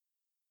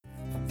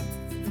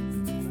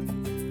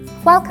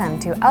Welcome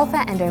to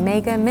Alpha and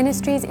Omega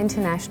Ministries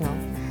International.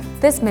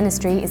 This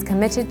ministry is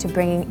committed to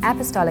bringing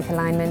apostolic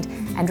alignment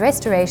and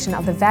restoration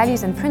of the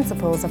values and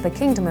principles of the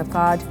Kingdom of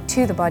God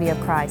to the body of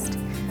Christ.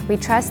 We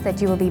trust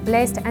that you will be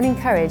blessed and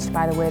encouraged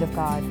by the Word of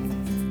God.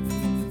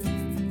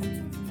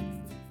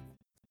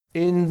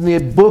 In the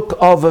book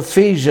of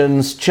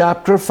Ephesians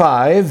chapter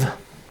 5,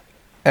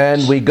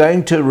 and we're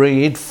going to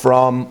read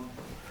from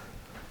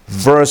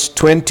verse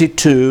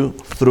 22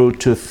 through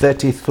to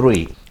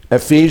 33.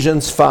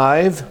 Ephesians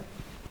 5,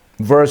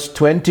 verse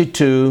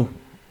 22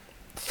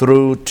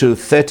 through to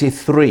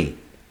 33.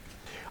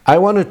 I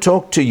want to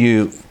talk to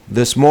you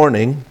this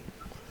morning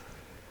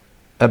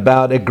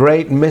about a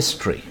great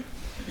mystery.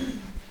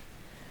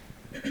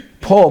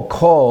 Paul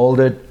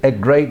called it a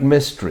great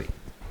mystery.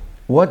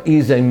 What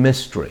is a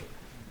mystery?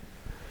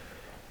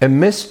 A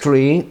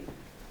mystery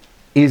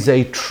is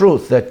a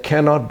truth that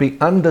cannot be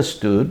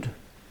understood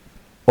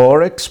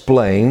or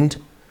explained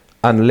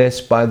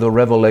unless by the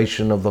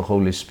revelation of the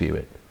Holy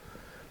Spirit.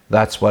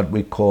 That's what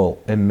we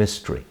call a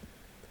mystery.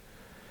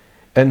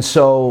 And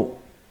so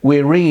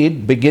we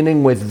read,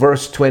 beginning with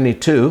verse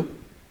 22,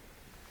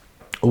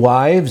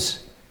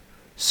 "Wives,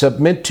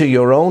 submit to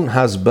your own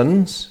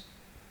husbands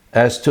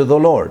as to the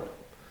Lord.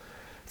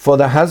 For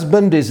the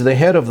husband is the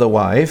head of the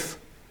wife,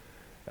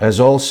 as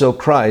also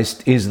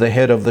Christ is the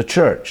head of the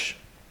church,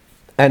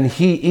 and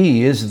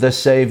he is the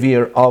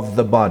Savior of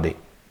the body.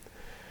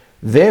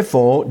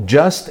 Therefore,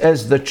 just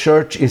as the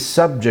church is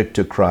subject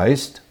to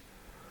Christ,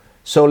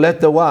 so let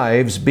the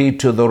wives be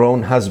to their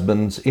own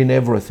husbands in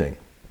everything.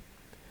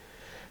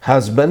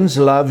 Husbands,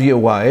 love your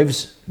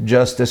wives,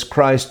 just as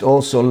Christ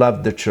also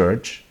loved the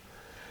church,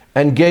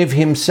 and gave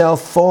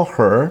himself for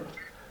her,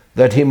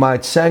 that he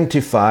might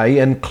sanctify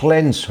and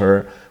cleanse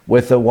her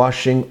with the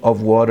washing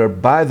of water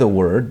by the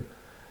word,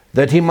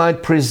 that he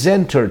might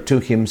present her to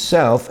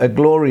himself a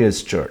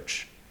glorious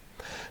church,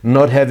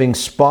 not having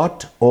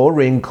spot or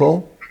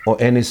wrinkle or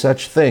any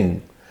such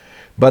thing,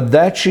 but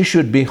that she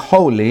should be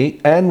holy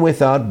and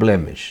without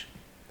blemish.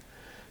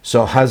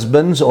 So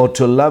husbands ought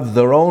to love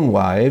their own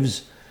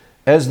wives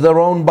as their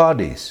own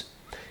bodies.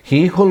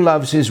 He who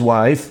loves his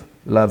wife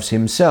loves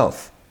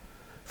himself.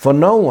 For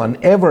no one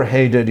ever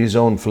hated his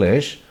own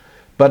flesh,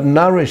 but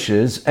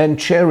nourishes and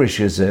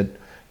cherishes it,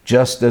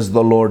 just as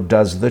the Lord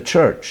does the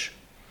church.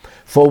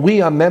 For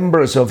we are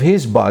members of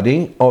his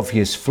body, of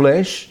his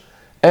flesh,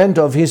 and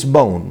of his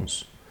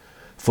bones.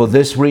 For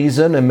this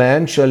reason a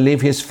man shall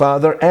leave his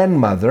father and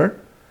mother,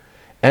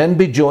 and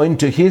be joined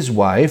to his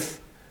wife,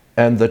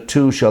 and the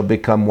two shall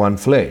become one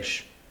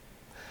flesh.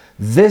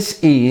 This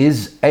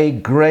is a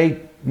great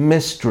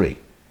mystery,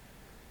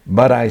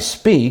 but I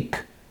speak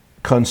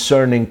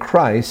concerning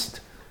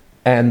Christ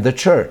and the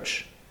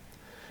church.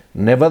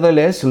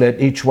 Nevertheless, let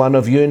each one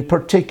of you in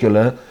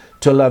particular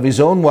to love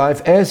his own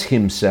wife as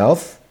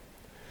himself,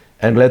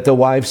 and let the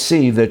wife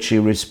see that she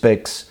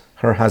respects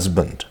her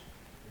husband."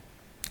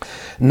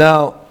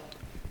 Now,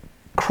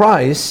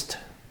 Christ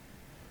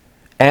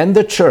and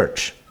the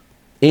church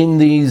in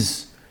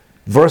these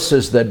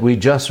verses that we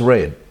just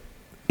read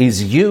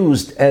is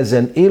used as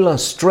an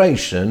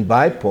illustration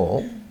by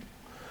Paul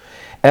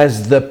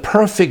as the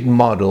perfect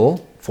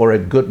model for a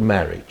good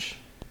marriage.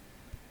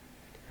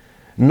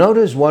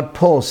 Notice what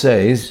Paul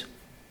says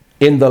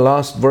in the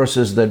last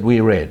verses that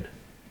we read.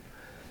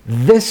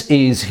 This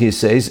is, he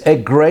says, a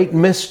great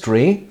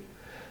mystery,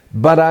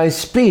 but I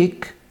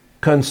speak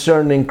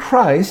concerning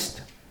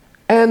Christ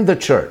and the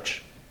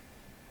church.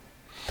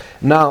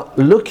 Now,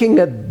 looking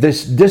at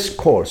this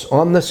discourse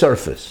on the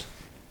surface,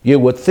 you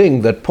would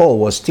think that Paul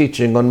was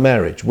teaching on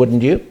marriage,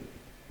 wouldn't you?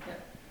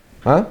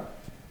 Huh?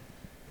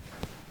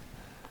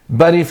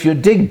 But if you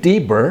dig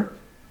deeper,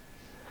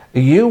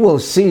 you will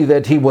see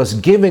that he was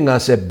giving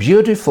us a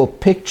beautiful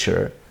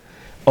picture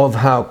of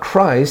how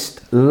Christ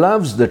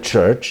loves the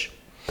church,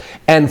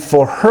 and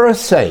for her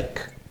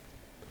sake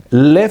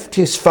left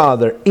his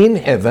Father in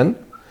heaven,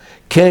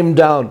 came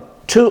down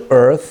to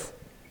earth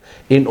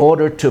in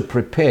order to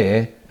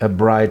prepare a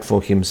bride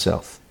for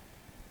himself.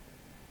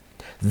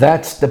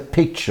 That's the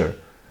picture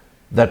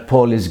that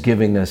Paul is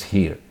giving us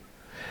here.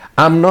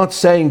 I'm not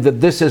saying that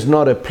this is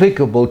not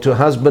applicable to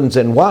husbands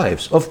and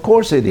wives. Of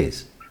course it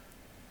is.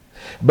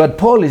 But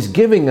Paul is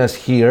giving us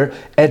here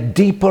a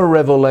deeper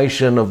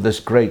revelation of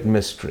this great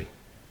mystery.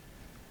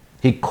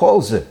 He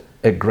calls it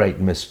a great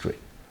mystery.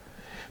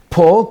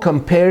 Paul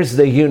compares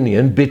the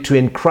union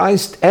between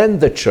Christ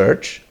and the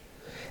church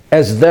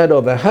as that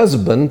of a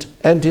husband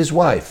and his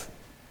wife.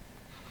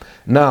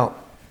 Now,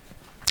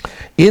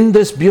 in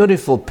this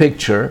beautiful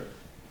picture,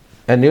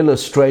 an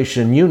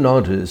illustration, you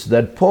notice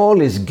that Paul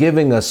is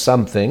giving us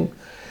something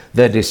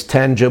that is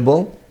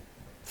tangible,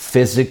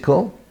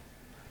 physical,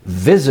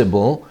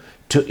 visible,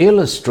 to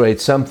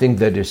illustrate something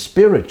that is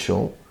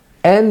spiritual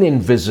and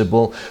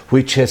invisible,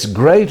 which has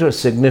greater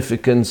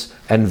significance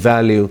and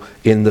value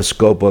in the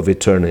scope of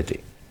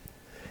eternity.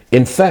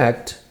 In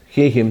fact,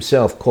 he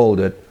himself called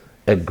it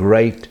a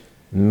great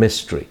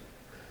mystery.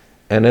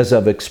 And as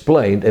I've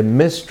explained, a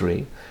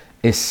mystery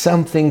is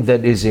something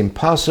that is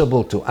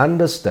impossible to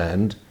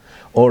understand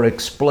or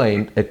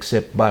explained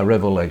except by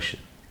revelation.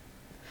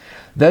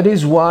 That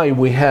is why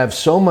we have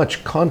so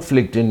much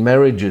conflict in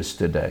marriages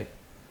today.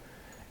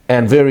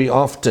 And very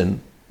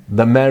often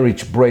the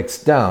marriage breaks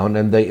down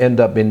and they end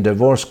up in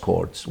divorce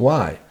courts.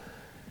 Why?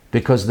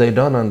 Because they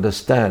don't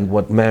understand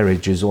what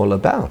marriage is all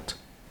about.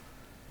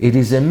 It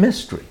is a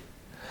mystery.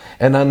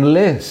 And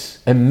unless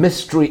a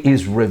mystery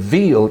is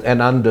revealed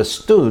and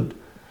understood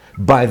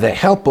by the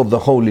help of the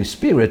Holy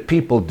Spirit,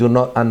 people do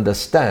not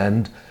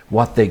understand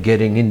what they're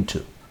getting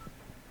into.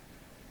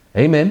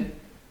 Amen?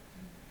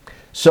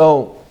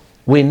 So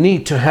we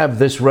need to have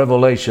this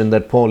revelation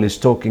that Paul is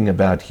talking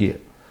about here.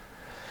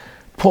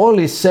 Paul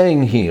is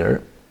saying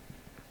here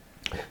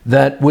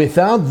that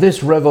without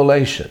this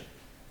revelation,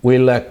 we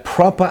lack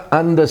proper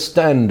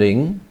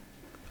understanding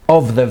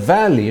of the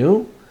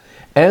value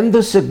and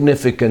the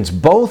significance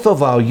both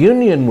of our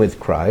union with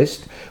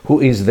Christ,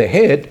 who is the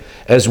head,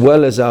 as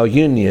well as our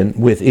union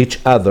with each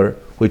other,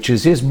 which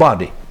is his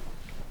body.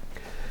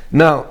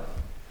 Now,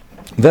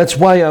 that's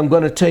why I'm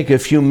going to take a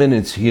few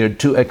minutes here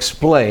to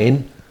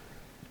explain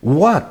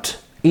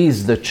what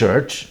is the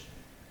church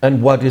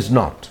and what is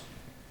not.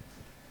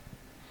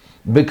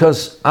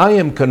 Because I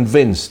am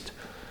convinced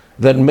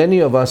that many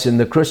of us in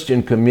the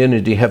Christian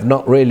community have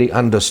not really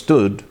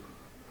understood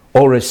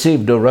or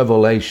received a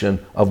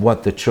revelation of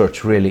what the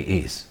church really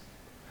is.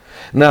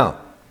 Now,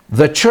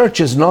 the church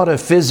is not a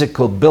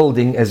physical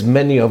building as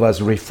many of us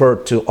refer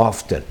to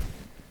often.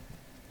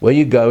 Where are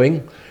you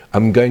going?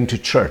 I'm going to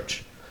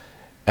church.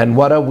 And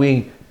what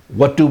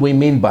do we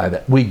mean by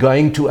that? We're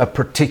going to a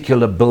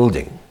particular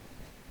building.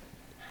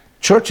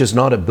 Church is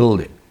not a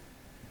building.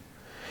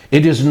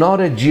 It is not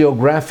a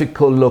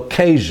geographical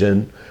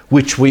location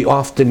which we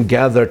often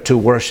gather to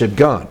worship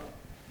God.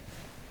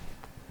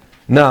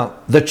 Now,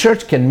 the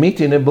church can meet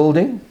in a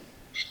building.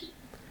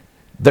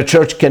 The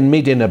church can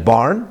meet in a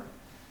barn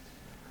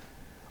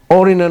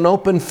or in an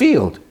open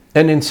field.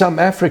 And in some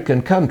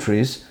African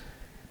countries,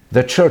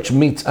 the church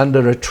meets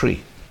under a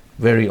tree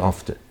very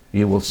often.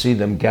 You will see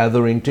them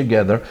gathering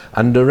together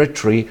under a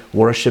tree,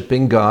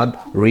 worshiping God,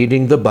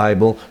 reading the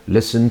Bible,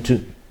 listen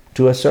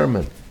to a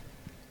sermon.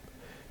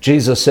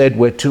 Jesus said,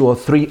 where 2 or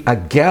 3 are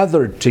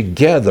gathered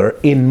together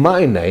in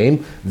my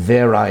name,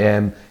 there I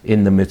am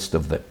in the midst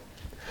of them.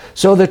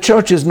 So the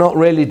church is not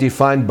really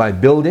defined by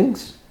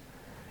buildings.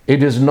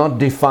 It is not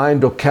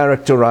defined or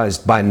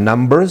characterized by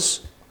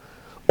numbers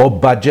or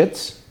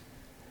budgets.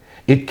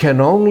 It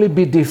can only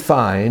be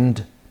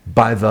defined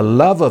by the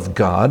love of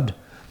God,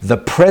 the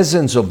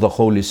presence of the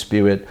Holy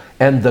Spirit,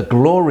 and the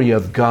glory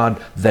of God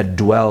that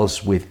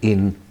dwells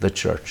within the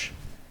church.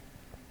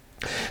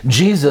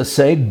 Jesus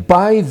said,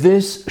 by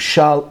this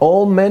shall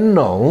all men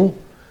know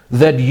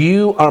that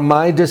you are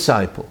my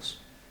disciples,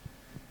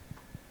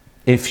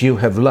 if you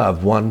have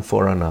love one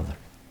for another.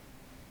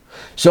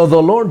 So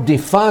the Lord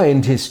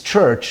defined his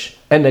church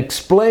and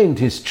explained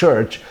his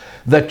church.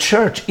 The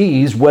church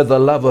is where the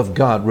love of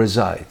God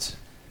resides.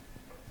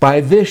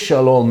 By this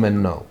shall all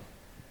men know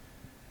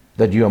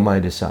that you are my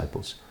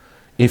disciples,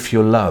 if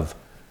you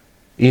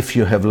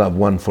have love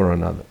one for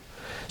another.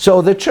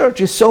 So the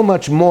church is so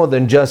much more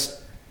than just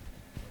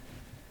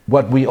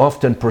what we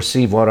often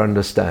perceive or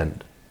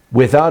understand.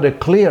 Without a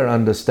clear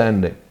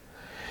understanding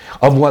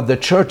of what the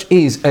church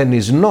is and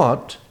is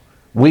not,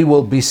 we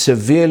will be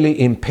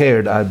severely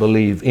impaired, I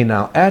believe, in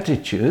our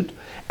attitude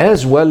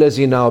as well as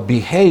in our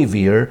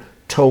behavior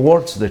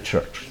towards the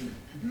church.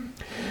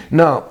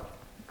 Now,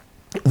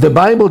 the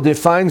Bible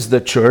defines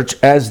the church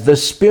as the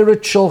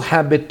spiritual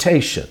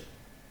habitation,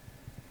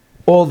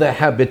 or the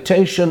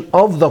habitation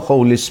of the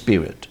Holy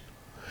Spirit,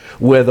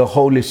 where the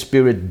Holy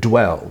Spirit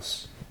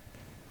dwells.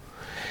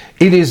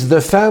 It is the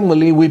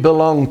family we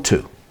belong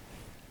to,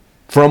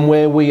 from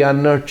where we are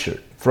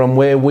nurtured, from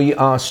where we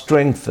are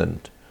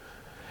strengthened.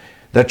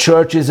 The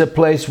church is a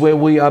place where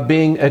we are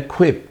being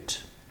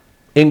equipped,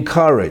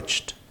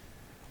 encouraged,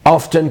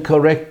 often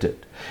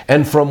corrected,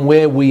 and from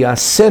where we are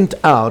sent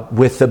out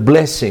with the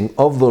blessing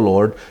of the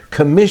Lord,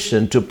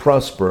 commissioned to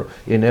prosper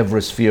in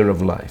every sphere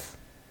of life.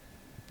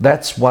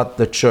 That's what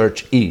the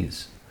church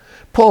is.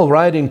 Paul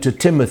writing to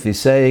Timothy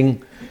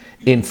saying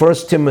in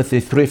 1 Timothy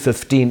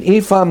 3:15,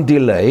 if I'm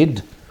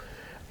delayed,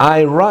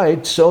 I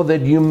write so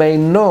that you may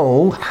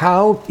know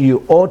how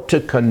you ought to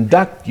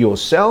conduct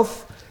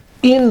yourself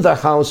in the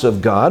house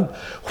of God,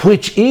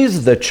 which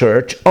is the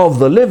church of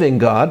the living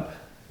God,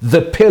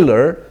 the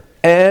pillar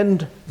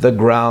and the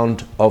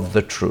ground of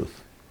the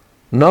truth.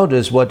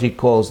 Notice what he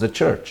calls the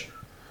church.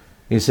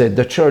 He said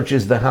the church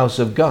is the house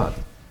of God.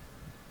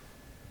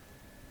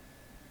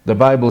 The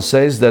Bible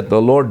says that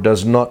the Lord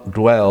does not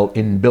dwell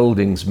in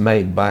buildings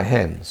made by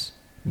hands,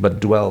 but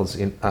dwells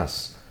in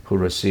us who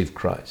receive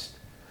Christ.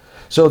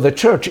 So the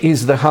church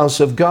is the house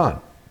of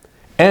God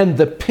and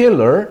the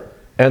pillar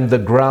and the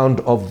ground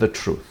of the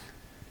truth.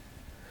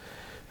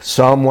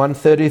 Psalm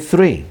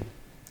 133,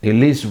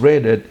 Elise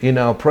read it in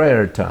our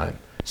prayer time,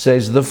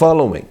 says the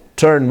following.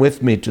 Turn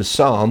with me to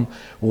Psalm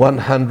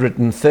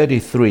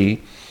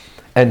 133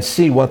 and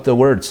see what the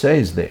word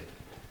says there.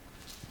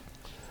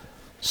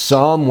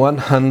 Psalm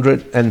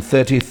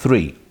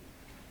 133.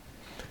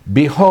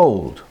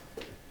 Behold,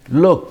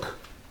 look,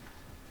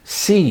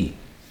 see.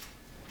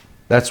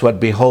 That's what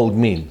behold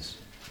means.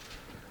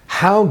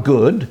 How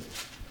good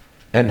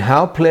and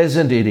how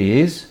pleasant it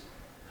is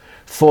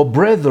for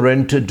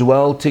brethren to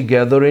dwell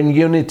together in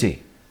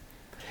unity.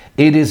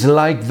 It is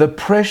like the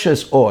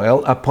precious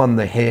oil upon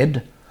the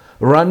head,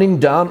 running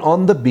down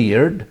on the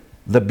beard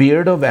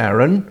of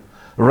Aaron,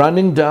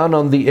 running down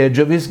on the edge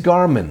of his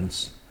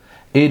garments.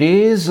 It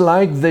is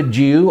like the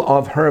dew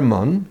of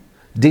Hermon,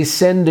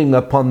 descending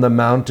upon the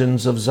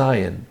mountains of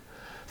Zion.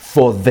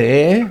 For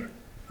there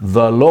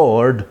the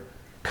Lord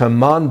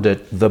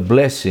commanded the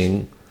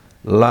blessing,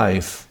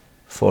 life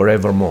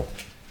forevermore.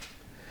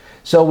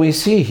 So we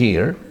see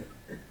here,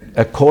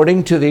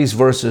 according to these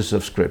verses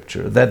of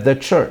Scripture, that the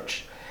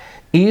church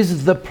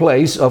is the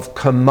place of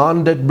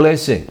commanded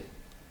blessing.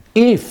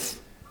 If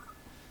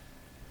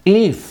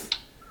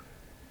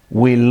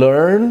we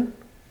learn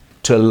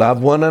to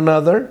love one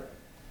another,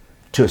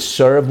 to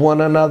serve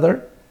one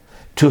another,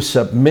 to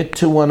submit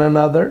to one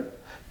another,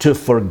 to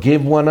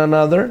forgive one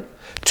another,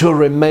 to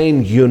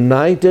remain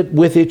united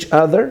with each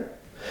other,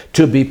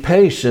 to be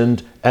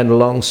patient and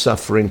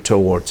long-suffering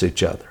towards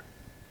each other.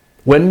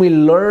 When we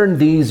learn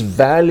these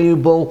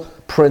valuable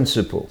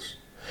principles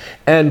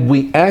and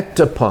we act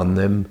upon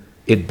them,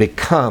 it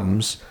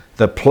becomes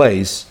the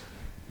place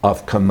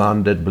of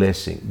commanded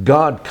blessing.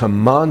 God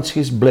commands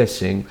His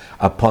blessing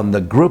upon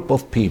the group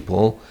of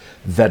people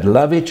that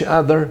love each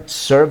other,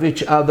 serve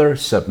each other,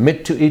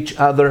 submit to each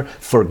other,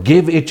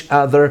 forgive each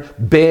other,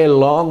 bear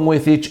long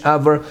with each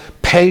other,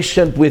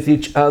 patient with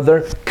each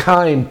other,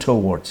 kind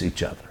towards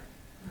each other.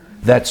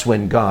 That's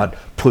when God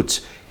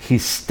puts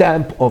His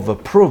stamp of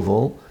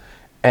approval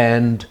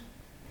and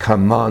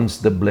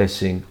commands the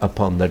blessing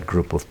upon that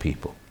group of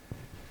people.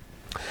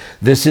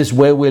 This is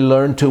where we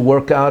learn to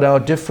work out our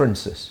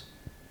differences.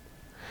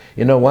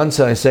 You know, once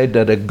I said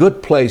that a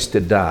good place to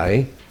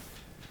die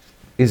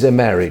is a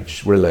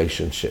marriage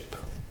relationship.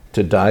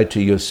 To die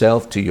to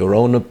yourself, to your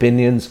own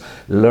opinions,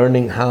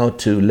 learning how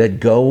to let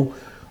go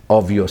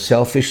of your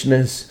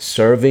selfishness,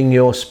 serving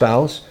your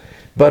spouse.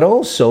 But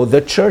also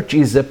the church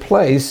is a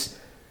place,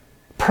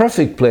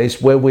 perfect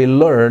place, where we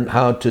learn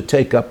how to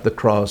take up the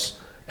cross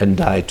and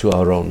die to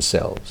our own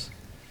selves.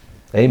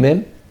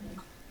 Amen?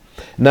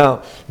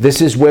 Now,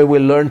 this is where we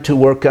learn to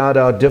work out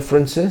our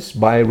differences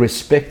by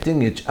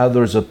respecting each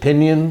other's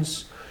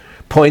opinions,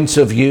 points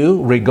of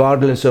view,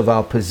 regardless of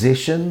our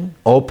position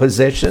or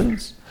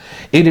possessions.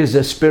 It is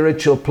a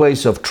spiritual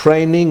place of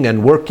training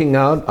and working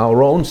out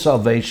our own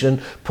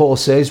salvation, Paul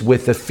says,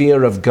 with the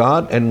fear of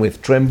God and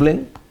with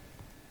trembling.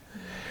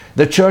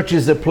 The church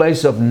is a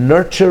place of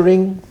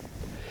nurturing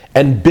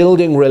and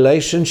building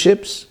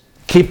relationships,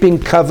 keeping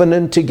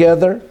covenant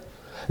together,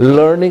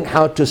 learning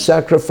how to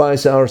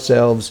sacrifice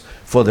ourselves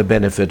for the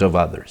benefit of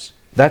others.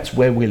 That's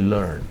where we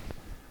learn.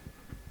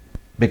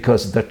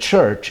 Because the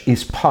church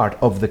is part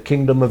of the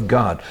kingdom of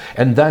God.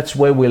 And that's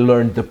where we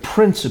learn the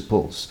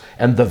principles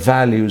and the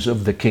values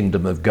of the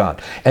kingdom of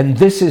God. And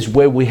this is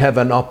where we have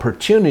an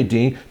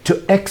opportunity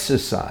to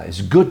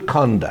exercise good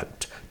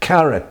conduct,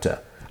 character,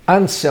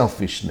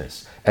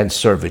 unselfishness, and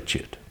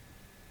servitude.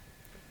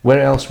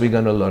 Where else are we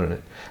going to learn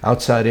it?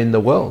 Outside in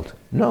the world?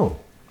 No.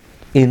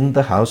 In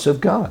the house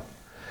of God.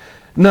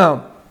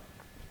 Now,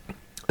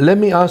 let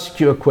me ask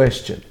you a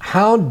question.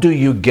 How do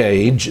you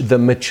gauge the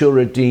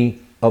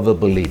maturity of a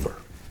believer?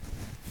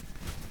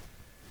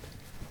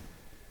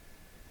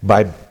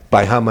 By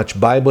how much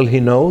Bible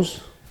he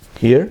knows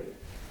here?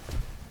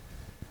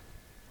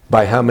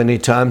 By how many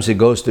times he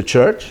goes to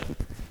church?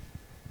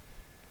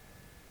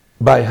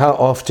 By how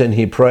often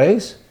he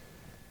prays?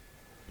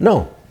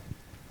 No.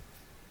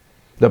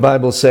 The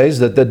Bible says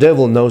that the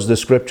devil knows the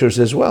scriptures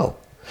as well.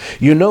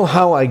 You know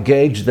how I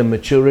gauge the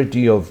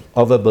maturity of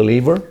a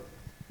believer?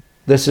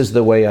 This is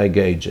the way I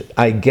gauge it.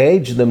 I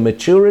gauge the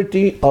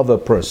maturity of a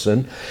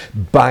person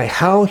by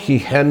how he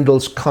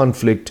handles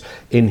conflict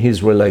in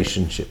his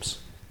relationships.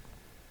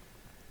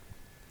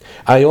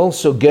 I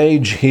also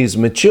gauge his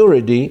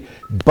maturity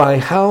by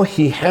how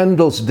he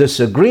handles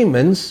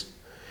disagreements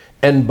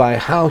and by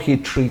how he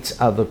treats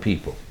other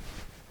people.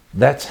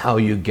 That's how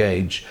you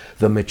gauge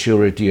the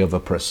maturity of a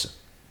person.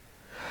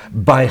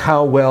 By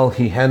how well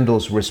he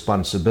handles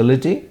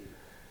responsibility,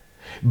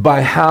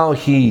 by how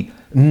he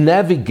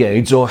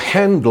navigates or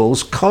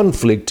handles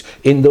conflict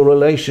in the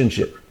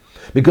relationship.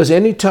 Because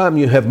anytime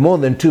you have more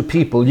than two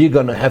people, you're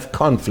going to have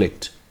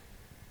conflict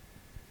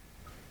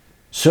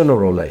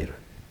sooner or later.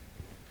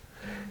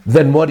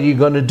 Then what are you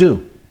going to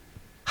do?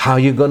 How are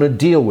you going to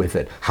deal with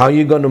it? How are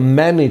you going to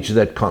manage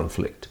that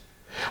conflict?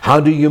 How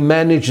do you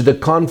manage the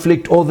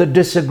conflict or the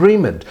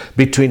disagreement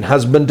between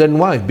husband and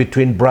wife,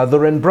 between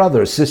brother and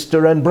brother,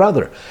 sister and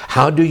brother?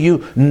 How do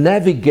you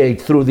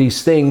navigate through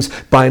these things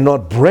by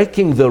not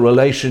breaking the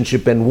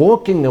relationship and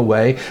walking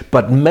away,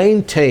 but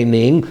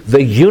maintaining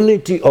the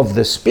unity of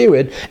the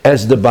Spirit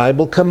as the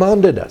Bible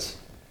commanded us?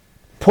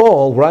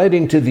 Paul,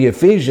 writing to the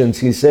Ephesians,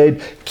 he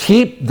said,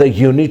 keep the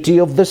unity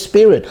of the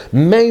Spirit,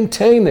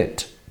 maintain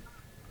it.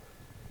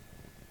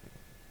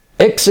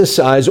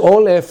 exercise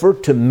all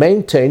effort to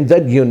maintain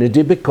that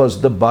unity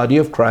because the body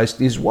of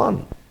Christ is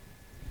one.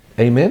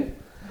 Amen?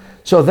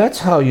 So that's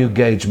how you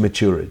gauge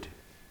maturity.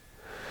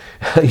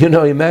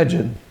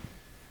 Imagine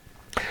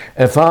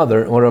a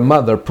father or a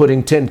mother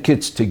putting 10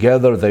 kids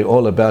together, they're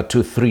all about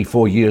 2, 3,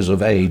 4 years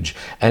of age,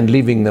 and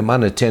leaving them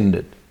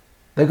unattended.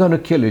 They're going to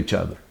kill each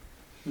other.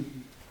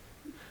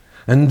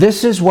 And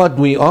this is what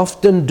we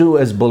often do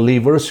as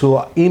believers who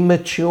are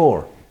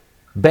immature,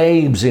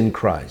 babes in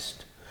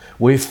Christ.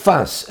 We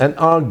fuss and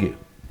argue.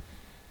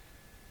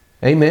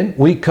 Amen?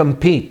 We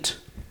compete.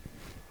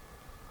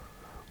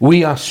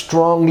 We are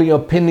strongly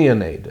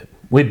opinionated.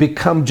 We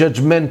become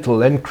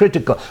judgmental and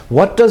critical.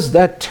 What does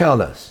that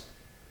tell us?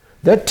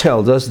 That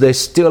tells us there's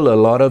still a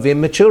lot of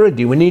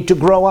immaturity. We need to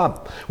grow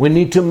up. We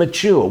need to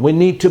mature. We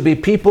need to be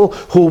people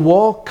who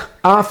walk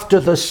after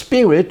the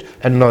Spirit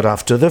and not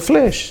after the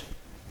flesh.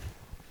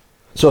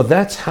 So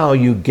that's how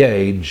you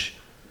gauge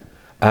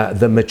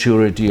the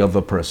maturity of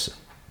a person.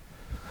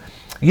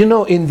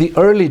 In the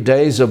early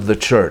days of the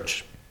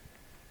church,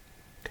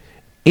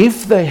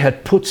 if they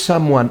had put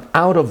someone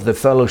out of the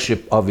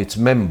fellowship of its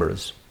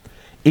members,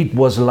 it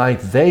was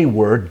like they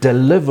were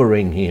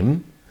delivering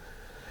him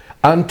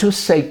unto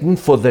Satan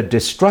for the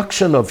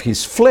destruction of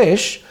his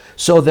flesh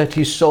so that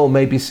his soul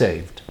may be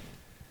saved.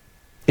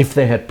 If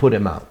they had put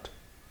him out.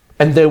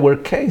 And there were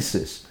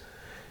cases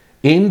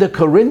in the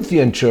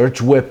Corinthian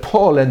church where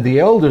Paul and the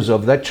elders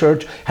of that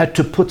church had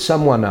to put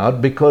someone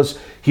out because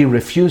he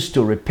refused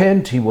to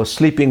repent. He was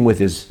sleeping with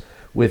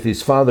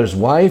his father's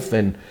wife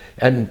and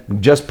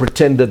just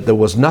pretended there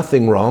was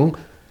nothing wrong.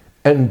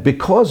 And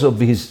because of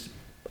his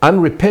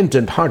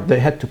unrepentant heart, they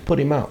had to put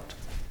him out.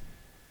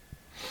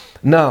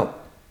 Now,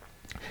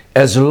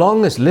 as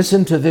long as,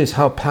 listen to this,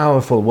 how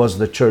powerful was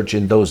the church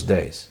in those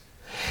days.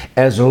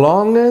 As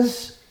long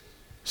as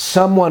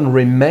someone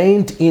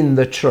remained in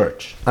the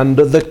church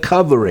under the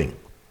covering,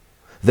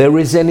 there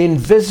is an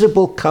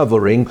invisible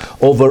covering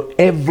over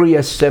every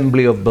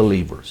assembly of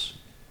believers.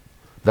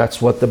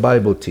 That's what the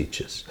Bible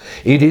teaches.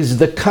 It is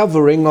the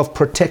covering of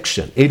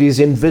protection. It is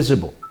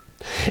invisible.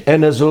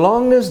 And as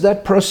long as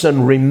that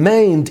person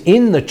remained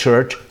in the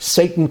church,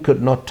 Satan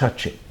could not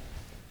touch him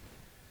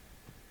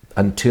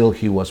until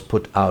he was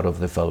put out of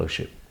the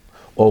fellowship,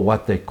 or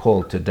what they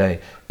call today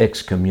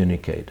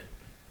excommunicated.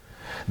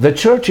 The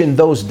church in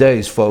those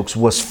days, folks,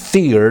 was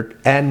feared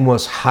and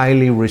was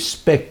highly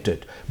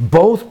respected,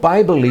 both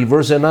by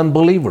believers and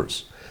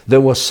unbelievers. There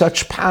was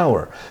such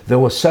power, there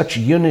was such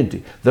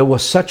unity, there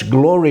was such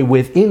glory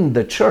within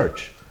the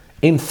church.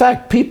 In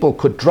fact, people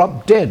could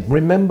drop dead.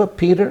 Remember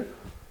Peter,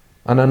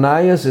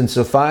 Ananias, and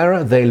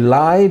Sapphira? They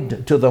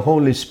lied to the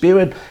Holy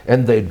Spirit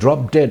and they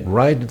dropped dead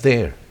right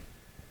there.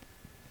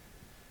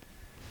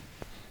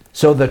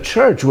 So the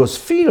church was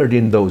feared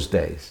in those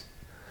days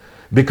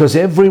because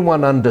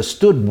everyone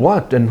understood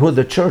what and who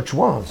the church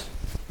was.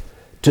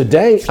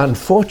 Today,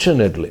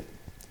 unfortunately,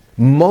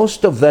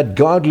 most of that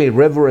godly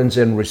reverence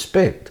and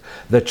respect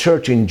the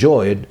church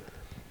enjoyed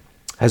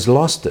has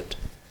lost it.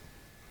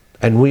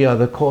 And we are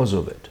the cause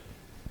of it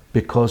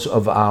because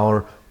of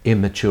our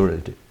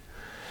immaturity.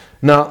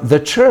 Now, the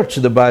church,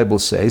 the Bible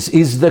says,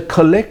 is the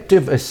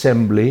collective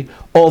assembly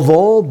of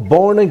all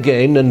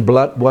born-again and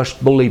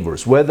blood-washed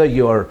believers, whether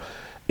you're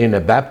in a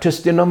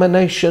Baptist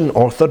denomination,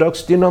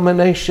 Orthodox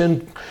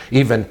denomination,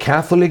 even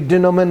Catholic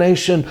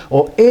denomination,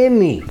 or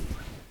any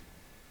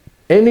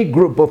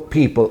group of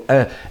people.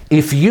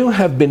 If you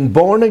have been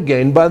born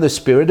again by the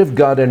Spirit of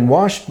God and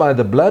washed by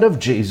the blood of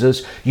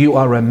Jesus, you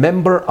are a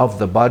member of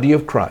the body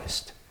of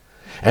Christ.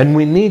 And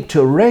we need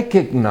to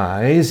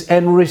recognize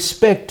and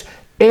respect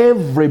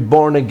every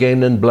born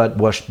again and blood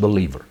washed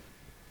believer.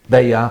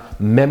 They are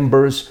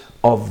members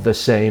of the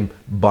same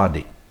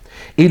body.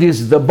 It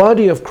is the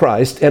body of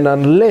Christ, and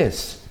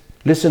unless,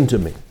 listen to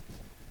me,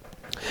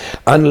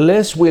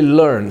 unless we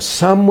learn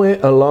somewhere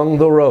along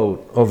the road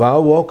of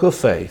our walk of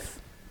faith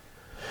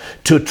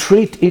to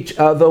treat each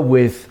other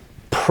with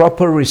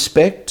proper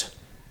respect,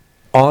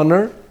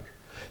 honor,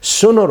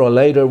 sooner or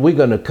later we're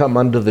going to come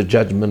under the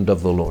judgment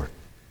of the Lord.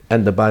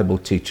 And the Bible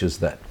teaches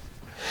that.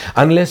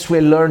 Unless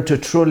we learn to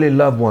truly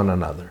love one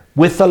another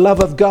with the love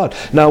of God.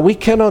 Now, we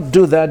cannot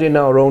do that in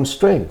our own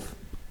strength.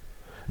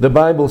 The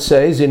Bible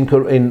says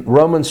in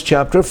Romans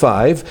chapter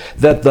 5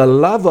 that the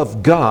love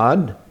of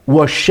God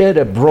was shed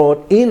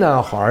abroad in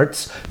our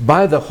hearts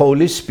by the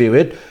Holy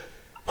Spirit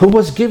who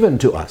was given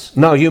to us.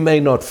 Now, you may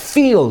not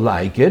feel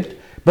like it,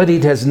 but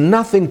it has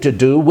nothing to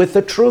do with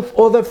the truth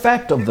or the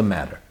fact of the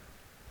matter.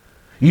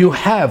 You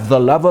have the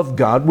love of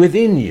God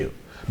within you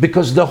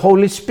because the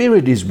Holy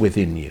Spirit is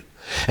within you.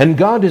 And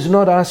God is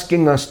not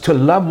asking us to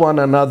love one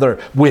another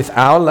with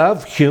our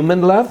love,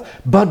 human love,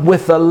 but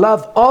with the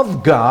love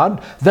of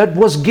God that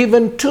was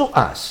given to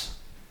us.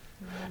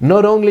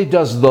 Not only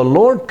does the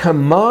Lord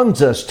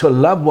command us to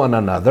love one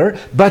another,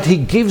 but He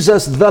gives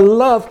us the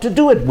love to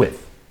do it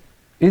with.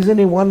 Isn't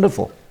He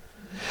wonderful?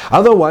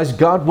 Otherwise,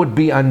 God would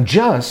be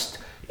unjust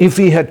if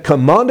He had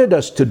commanded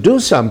us to do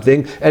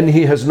something and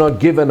He has not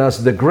given us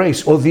the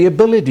grace or the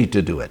ability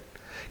to do it.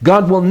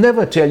 God will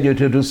never tell you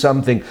to do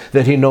something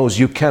that He knows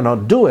you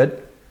cannot do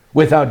it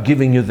without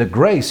giving you the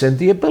grace and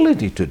the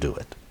ability to do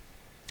it.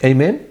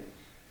 Amen?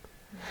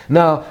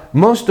 Now,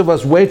 most of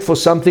us wait for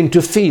something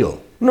to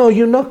feel. No,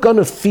 you're not going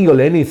to feel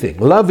anything.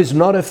 Love is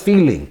not a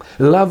feeling.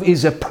 Love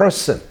is a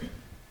person.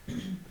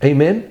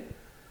 Amen?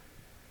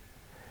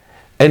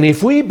 And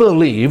if we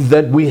believe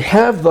that we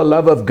have the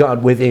love of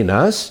God within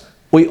us,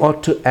 we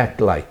ought to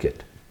act like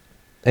it.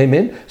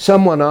 Amen?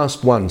 Someone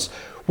asked once,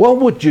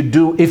 what would you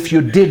do if you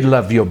did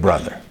love your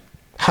brother?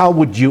 How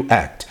would you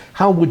act?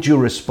 How would you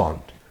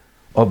respond?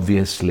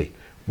 Obviously,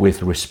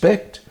 with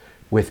respect,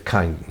 with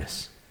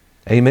kindness.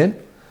 Amen?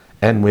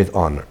 And with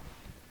honor.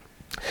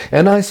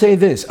 And I say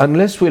this,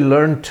 unless we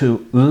learn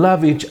to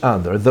love each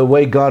other the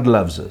way God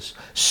loves us,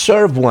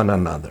 serve one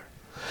another,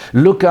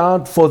 look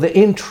out for the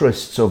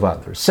interests of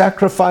others,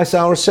 sacrifice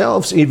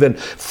ourselves even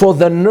for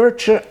the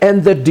nurture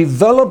and the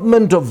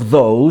development of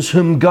those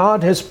whom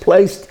God has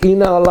placed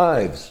in our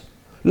lives.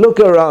 Look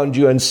around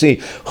you and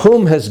see,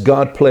 whom has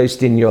God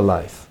placed in your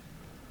life?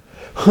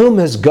 Whom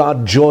has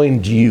God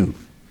joined you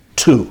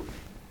to?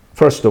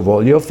 First of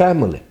all, your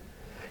family,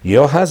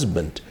 your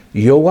husband,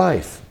 your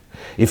wife.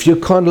 If you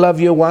can't love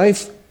your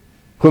wife,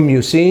 whom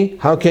you see,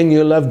 how can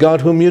you love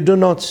God whom you do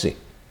not see?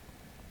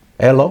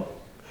 Hello?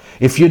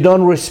 If you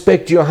don't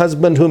respect your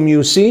husband whom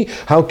you see,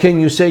 how can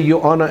you say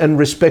you honor and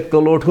respect the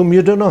Lord whom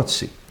you do not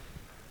see?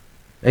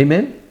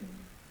 Amen?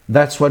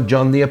 That's what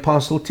John the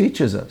Apostle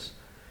teaches us.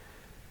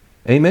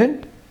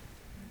 Amen?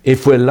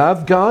 If we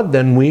love God,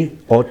 then we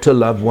ought to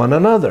love one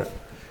another.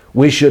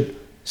 We should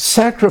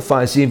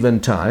sacrifice even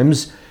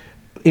times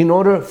in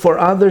order for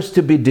others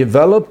to be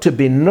developed, to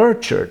be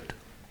nurtured.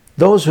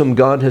 Those whom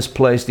God has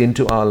placed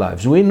into our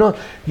lives.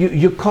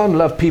 You can't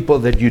love people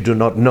that you do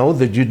not know,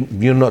 that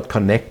you're not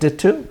connected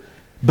to.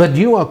 But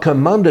you are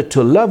commanded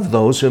to love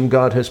those whom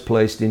God has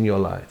placed in your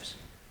lives.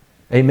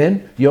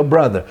 Amen? Your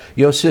brother,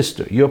 your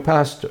sister, your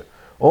pastor.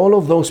 All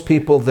of those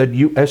people that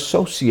you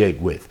associate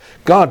with.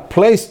 God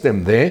placed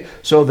them there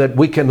so that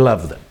we can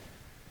love them.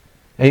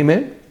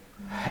 Amen?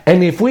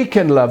 And if we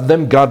can love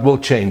them, God will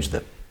change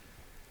them.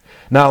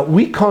 Now,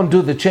 we can't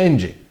do the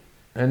changing.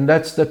 And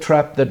that's the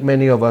trap that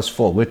many of us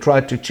fall. We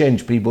try to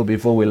change people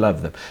before we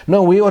love them.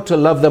 No, we ought to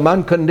love them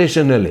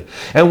unconditionally.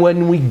 And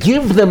when we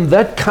give them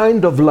that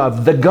kind of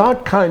love, the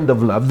God kind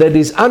of love that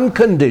is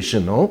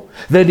unconditional,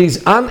 that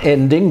is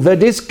unending,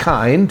 that is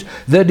kind,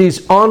 that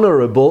is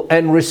honorable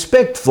and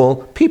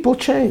respectful, people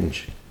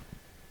change.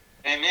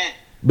 Amen.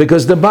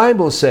 Because the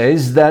Bible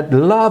says that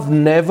love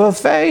never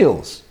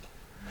fails.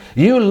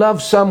 You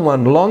love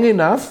someone long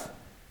enough,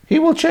 he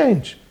will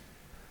change.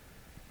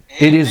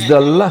 It is the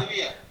love.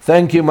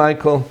 Thank you,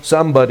 Michael.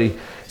 Somebody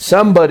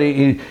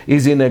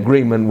is in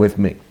agreement with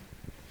me.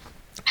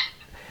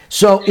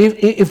 So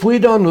if we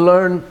don't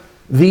learn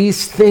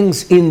these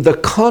things in the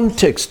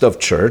context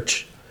of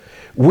church,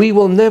 we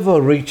will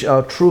never reach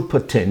our true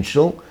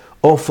potential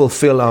or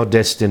fulfill our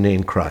destiny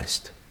in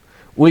Christ.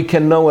 We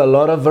can know a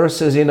lot of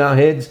verses in our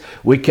heads.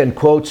 We can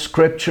quote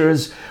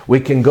scriptures. We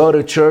can go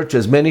to church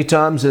as many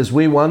times as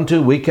we want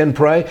to. We can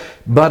pray.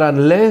 But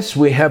unless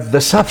we have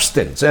the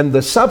substance, and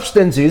the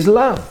substance is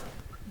love,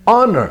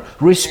 honor,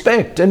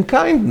 respect, and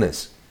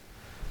kindness.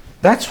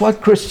 That's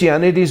what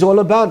Christianity is all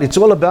about. It's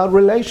all about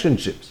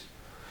relationships.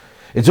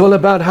 It's all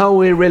about how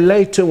we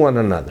relate to one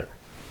another.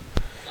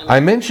 I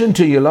mentioned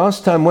to you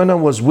last time when I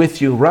was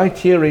with you right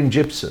here in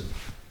Gypsum.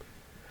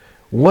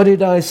 What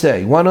did I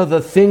say? One of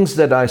the things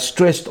that I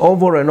stressed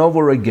over and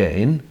over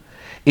again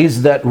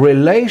is that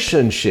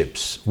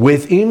relationships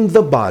within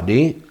the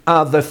body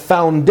are the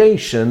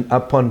foundation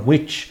upon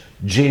which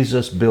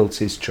Jesus builds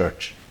His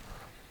church.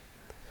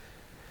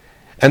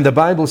 And the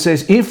Bible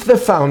says, if the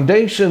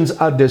foundations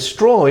are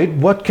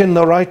destroyed, what can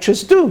the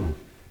righteous do?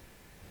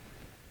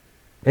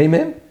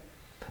 Amen?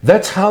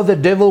 That's how the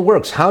devil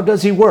works. How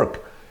does he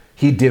work?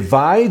 He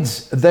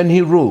divides, then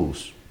he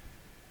rules.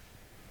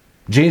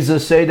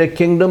 Jesus said, a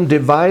kingdom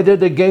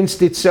divided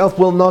against itself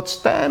will not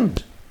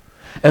stand.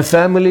 A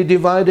family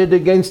divided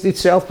against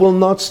itself will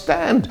not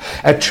stand.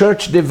 A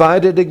church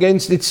divided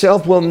against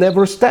itself will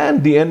never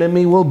stand. The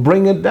enemy will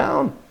bring it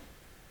down.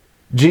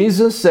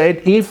 Jesus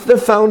said, if the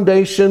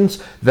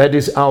foundations, that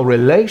is our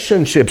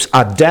relationships,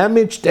 are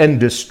damaged and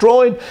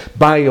destroyed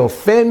by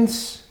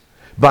offense,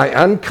 by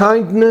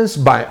unkindness,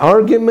 by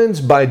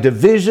arguments, by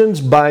divisions,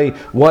 by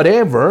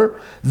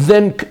whatever,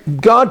 then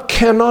God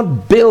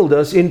cannot build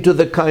us into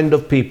the kind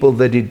of people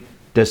that He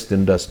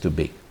destined us to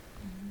be.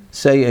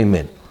 Say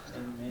amen.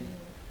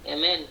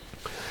 Amen.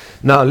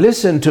 Now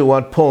listen to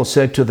what Paul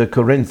said to the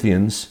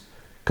Corinthians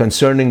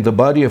concerning the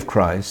body of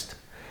Christ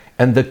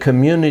and the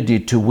community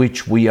to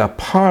which we are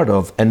part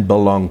of and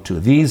belong to.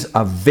 These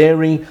are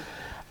very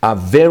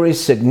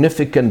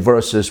significant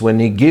verses when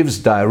he gives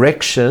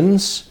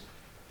directions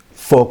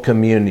for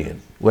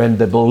communion. When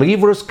the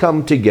believers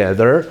come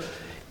together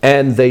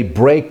and they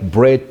break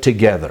bread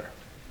together.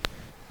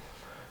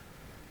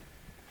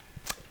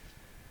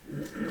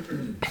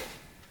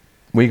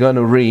 We're going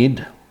to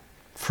read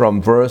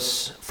from 1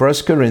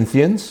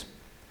 Corinthians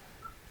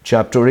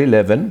chapter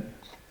 11.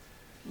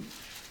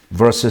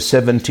 verses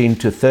 17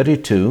 to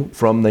 32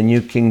 from the New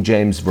King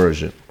James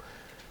Version.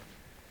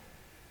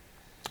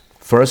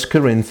 1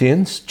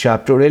 Corinthians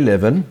chapter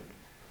 11,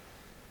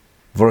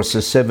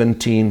 verses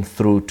 17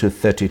 through to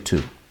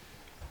 32.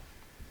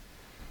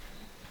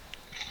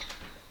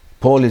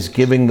 Paul is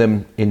giving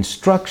them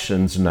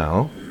instructions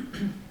now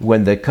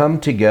when they come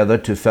together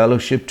to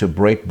fellowship to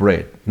break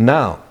bread.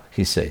 Now,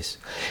 he says,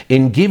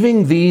 in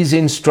giving these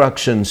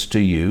instructions to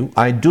you,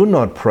 I do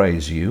not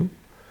praise you,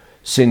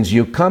 since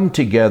you come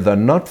together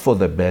not for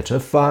the better,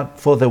 but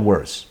for the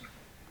worse.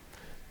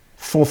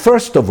 For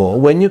first of all,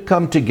 when you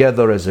come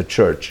together as a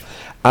church,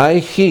 I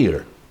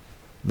hear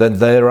that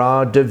there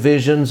are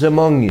divisions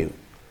among you,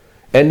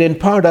 and in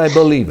part I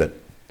believe it.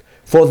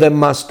 For there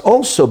must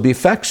also be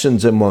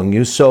factions among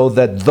you, so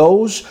that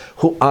those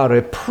who are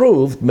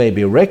approved may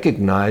be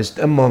recognized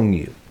among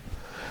you.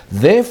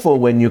 Therefore,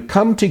 when you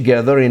come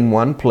together in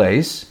one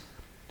place,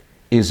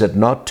 is it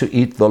not to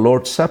eat the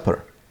Lord's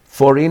Supper?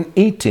 For in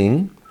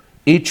eating,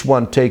 each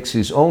one takes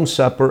his own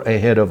supper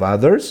ahead of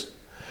others.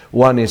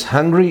 One is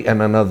hungry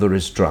and another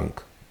is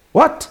drunk.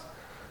 What?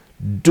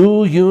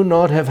 Do you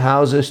not have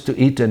houses to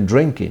eat and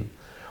drink in?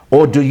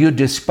 Or do you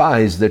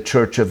despise the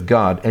church of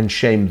God and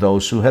shame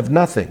those who have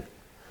nothing?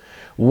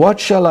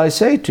 What shall I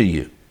say to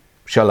you?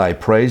 Shall I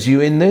praise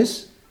you in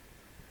this?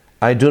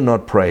 I do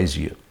not praise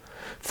you.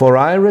 For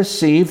I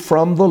received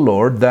from the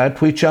Lord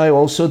that which I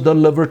also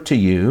delivered to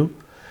you,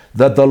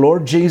 that the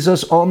Lord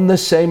Jesus on the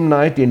same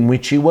night in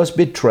which he was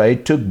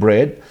betrayed took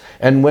bread,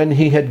 and when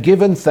he had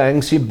given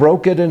thanks, he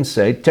broke it and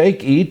said,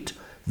 Take, eat,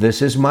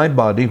 this is my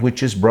body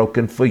which is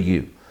broken for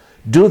you.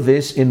 Do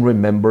this in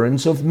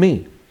remembrance of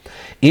me.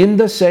 In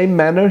the same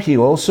manner he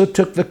also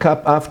took the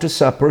cup after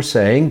supper,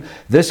 saying,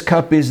 This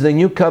cup is the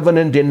new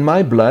covenant in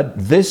my blood.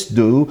 This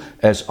do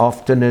as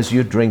often as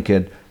you drink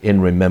it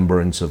in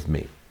remembrance of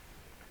me.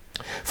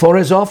 For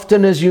as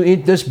often as you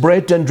eat this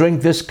bread and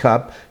drink this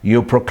cup,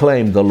 you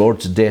proclaim the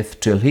Lord's death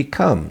till he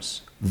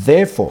comes.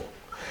 Therefore,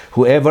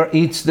 whoever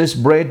eats this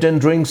bread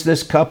and drinks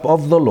this cup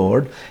of the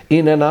Lord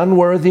in an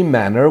unworthy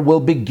manner will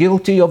be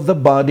guilty of the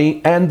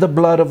body and the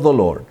blood of the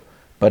Lord.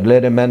 But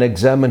let a man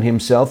examine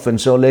himself, and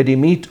so let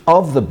him eat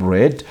of the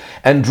bread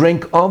and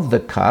drink of the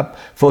cup.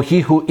 For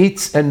he who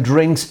eats and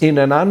drinks in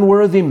an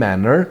unworthy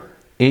manner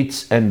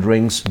eats and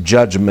drinks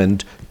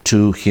judgment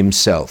to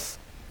himself,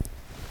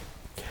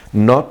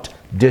 not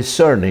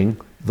discerning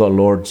the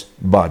Lord's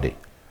body.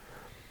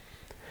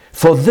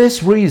 For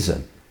this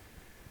reason,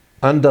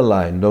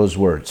 underline those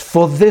words,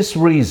 for this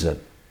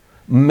reason,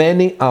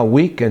 many are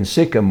weak and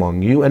sick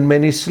among you, and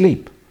many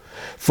sleep.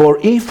 For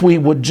if we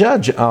would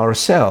judge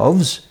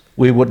ourselves,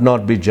 we would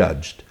not be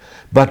judged.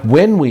 But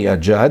when we are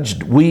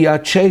judged, we are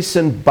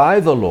chastened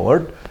by the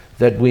Lord,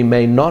 that we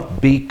may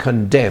not be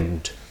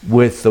condemned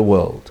with the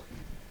world.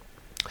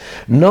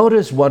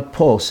 Notice what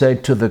Paul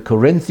said to the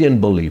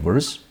Corinthian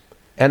believers,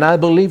 and I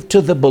believe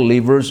to the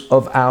believers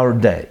of our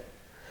day.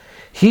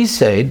 He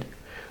said,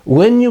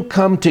 when you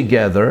come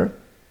together,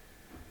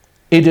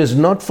 it is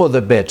not for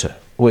the better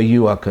where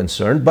you are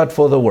concerned, but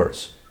for the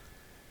worse.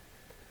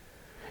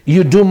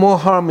 You do more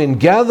harm in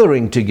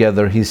gathering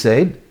together, he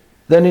said,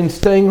 than in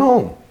staying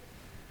home.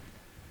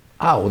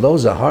 Ow,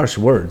 those are harsh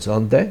words,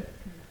 aren't they?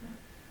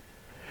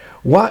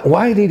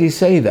 Why did he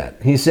say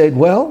that? He said,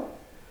 well,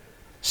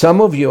 some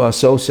of you are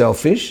so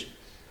selfish,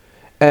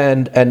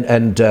 and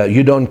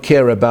you don't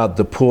care about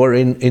the poor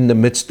in the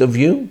midst of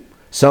you.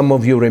 Some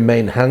of you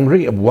remain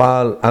hungry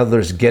while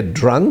others get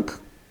drunk.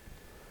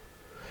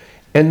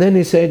 And then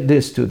he said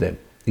this to them,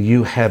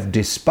 you have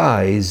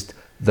despised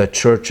the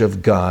church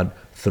of God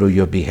through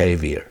your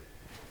behavior.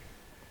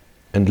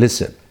 And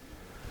listen,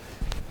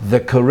 the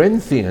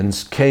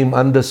Corinthians came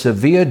under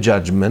severe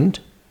judgment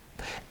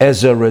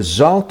as a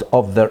result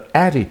of their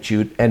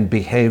attitude and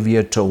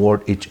behavior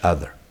toward each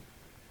other.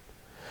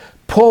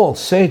 Paul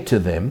said to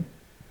them,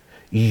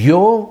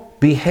 your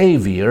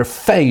behavior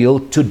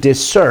failed to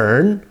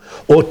discern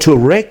or to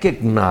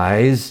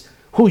recognize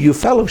who you're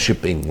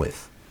fellowshipping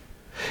with.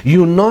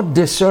 You're not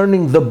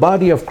discerning the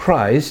body of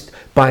Christ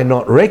by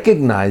not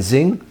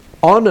recognizing,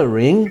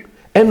 honoring,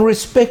 and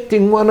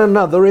respecting one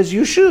another as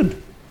you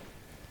should.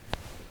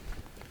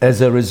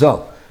 As a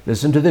result,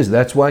 listen to this,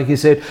 that's why he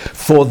said,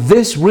 for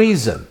this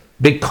reason,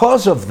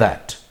 because of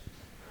that,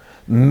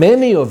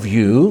 many of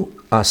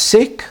you are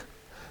sick,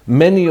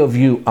 many of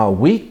you are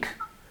weak,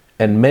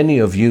 and many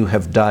of you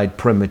have died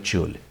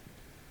prematurely.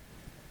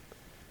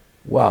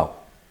 Wow.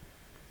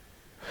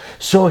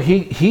 So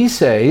he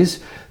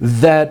says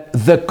that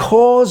the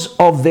cause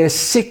of their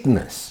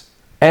sickness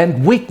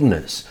and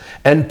weakness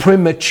and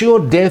premature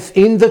death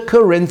in the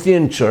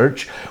Corinthian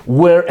church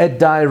were a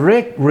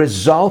direct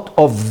result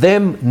of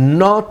them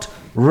not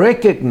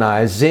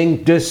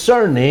recognizing,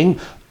 discerning,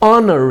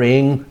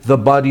 honoring the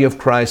body of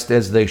Christ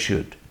as they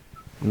should,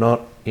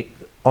 not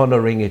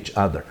honoring each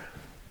other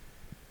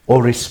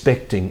or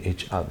respecting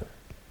each other.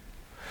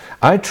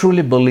 I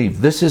truly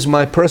believe, this is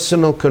my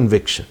personal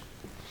conviction,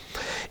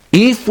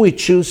 if we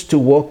choose to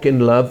walk in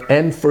love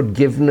and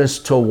forgiveness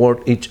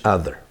toward each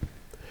other,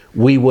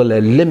 we will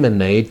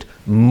eliminate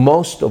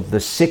most of the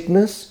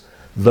sickness,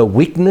 the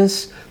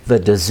weakness, the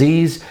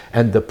disease,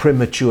 and the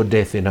premature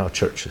death in our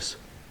churches.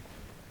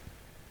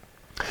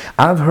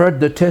 I've heard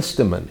the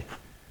testimony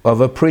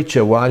of a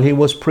preacher while he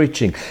was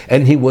preaching,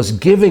 and he was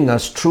giving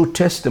us true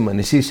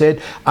testimonies. He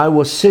said, I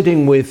was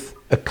sitting with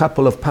a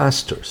couple of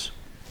pastors,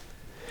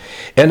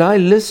 and I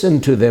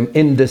listened to them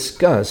in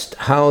disgust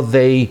how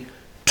they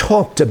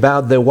talked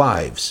about their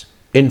wives.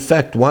 In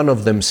fact, one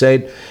of them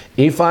said,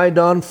 if I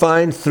don't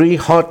find 3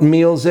 hot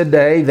meals a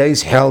day,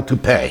 there's hell to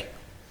pay.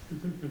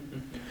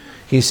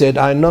 He said,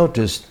 I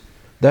noticed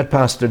that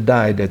pastor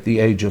died at the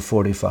age of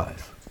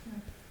 45.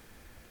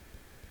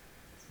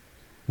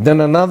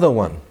 Then another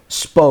one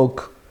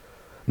spoke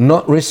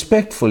not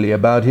respectfully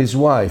about his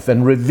wife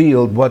and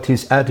revealed what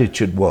his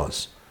attitude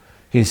was.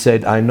 He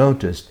said, I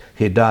noticed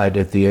he died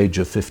at the age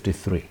of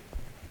 53.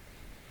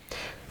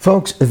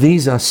 Folks,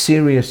 these are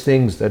serious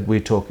things that we're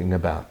talking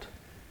about.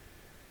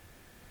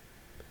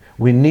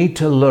 We need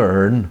to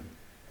learn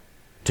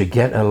to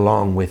get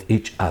along with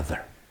each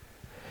other.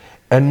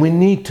 And we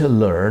need to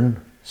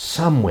learn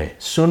somewhere,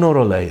 sooner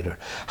or later,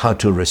 how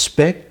to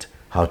respect,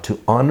 how to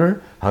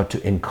honor, how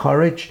to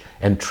encourage,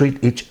 and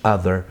treat each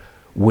other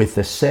with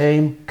the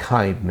same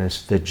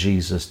kindness that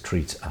Jesus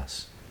treats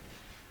us.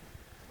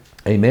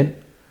 Amen?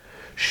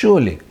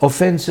 Surely,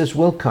 offenses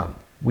will come.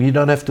 We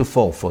don't have to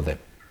fall for them.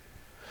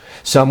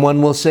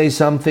 Someone will say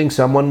something,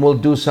 someone will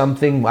do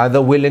something,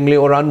 either willingly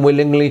or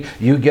unwillingly.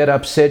 You get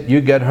upset,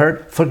 you get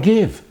hurt.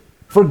 Forgive,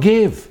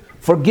 forgive,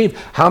 forgive.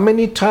 How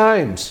many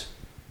times?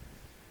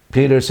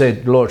 Peter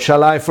said, Lord,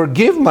 shall I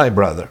forgive my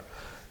brother?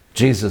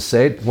 Jesus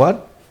said,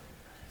 what?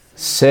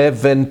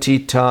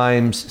 70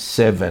 times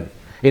 7.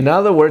 In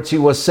other words, he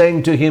was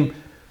saying to him,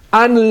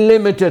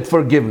 unlimited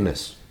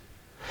forgiveness.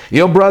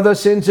 Your brother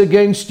sins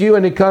against you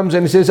and he comes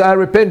and he says, I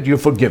repent, you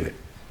forgive him.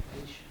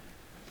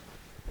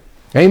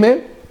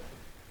 Amen?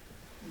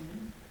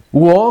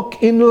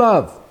 Walk in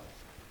love,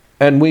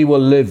 and we will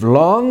live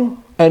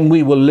long, and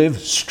we will live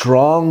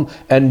strong,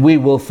 and we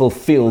will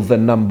fulfill the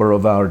number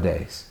of our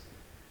days.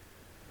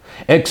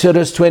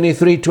 Exodus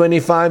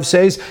 23:25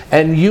 says,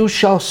 and you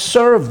shall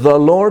serve the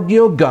Lord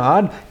your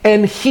God,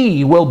 and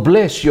He will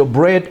bless your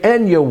bread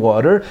and your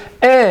water,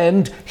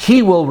 and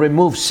He will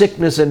remove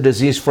sickness and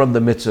disease from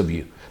the midst of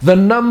you. The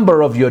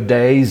number of your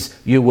days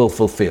you will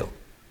fulfill.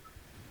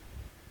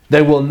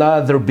 There will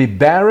neither be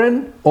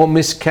barren or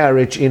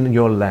miscarriage in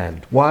your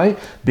land. Why?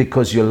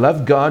 Because you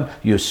love God,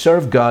 you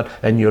serve God,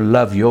 and you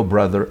love your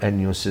brother and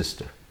your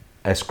sister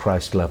as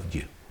Christ loved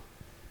you.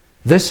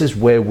 This is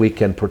where we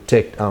can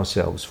protect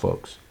ourselves,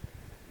 folks.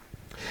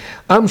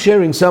 I'm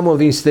sharing some of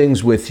these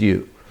things with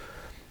you.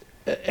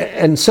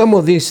 And some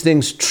of these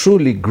things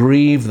truly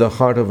grieve the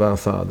heart of our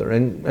Father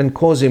and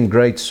cause Him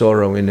great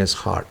sorrow in His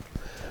heart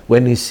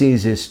when He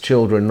sees His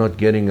children not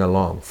getting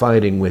along,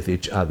 fighting with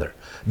each other,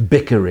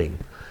 bickering,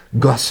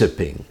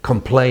 gossiping,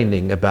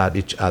 complaining about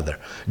each other,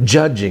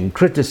 judging,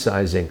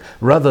 criticizing,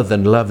 rather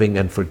than loving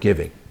and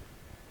forgiving.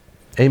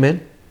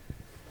 Amen?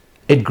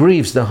 It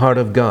grieves the heart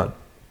of God.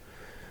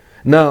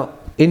 Now,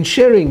 in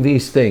sharing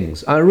these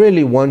things, I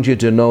really want you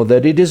to know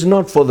that it is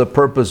not for the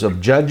purpose of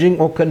judging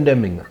or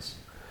condemning us,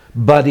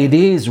 but it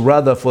is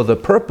rather for the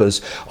purpose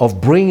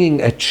of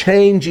bringing a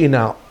change in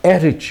our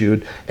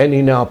attitude and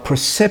in our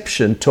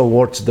perception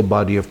towards the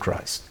body of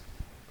Christ.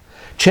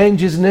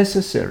 Change is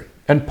necessary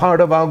and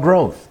part of our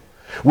growth.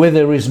 Where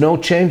there is no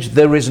change,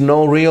 there is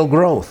no real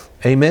growth.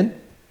 Amen?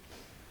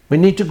 We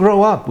need to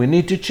grow up. We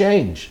need to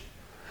change.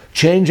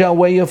 Change our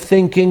way of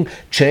thinking.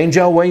 Change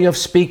our way of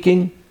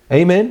speaking.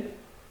 Amen?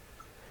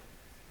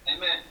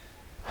 Amen.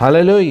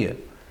 Hallelujah.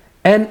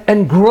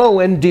 And grow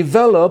and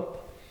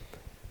develop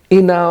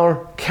in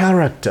our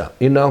character,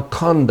 in our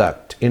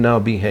conduct, in our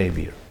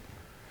behavior.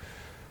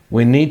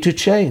 We need to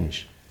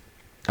change.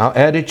 Our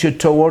attitude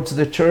towards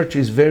the church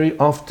is very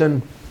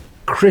often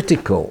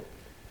critical,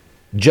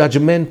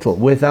 judgmental,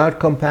 without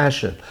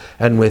compassion,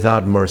 and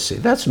without mercy.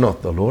 That's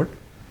not the Lord.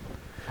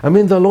 I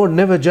mean, the Lord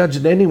never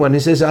judged anyone. He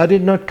says, I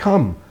did not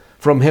come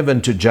from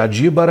heaven to judge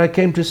you, but I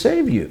came to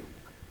save you.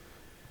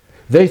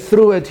 They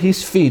threw at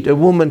His feet a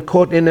woman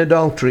caught in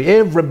adultery.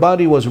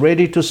 Everybody was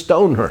ready to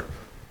stone her,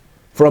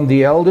 from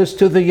the eldest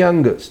to the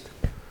youngest.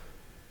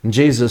 And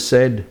Jesus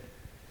said,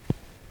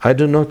 I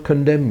do not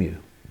condemn you.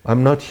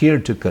 I'm not here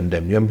to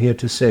condemn you. I'm here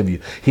to save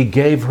you. He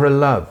gave her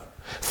love.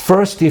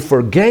 First, He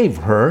forgave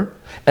her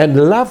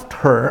and loved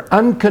her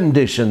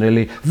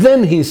unconditionally.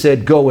 Then He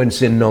said, go and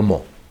sin no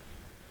more.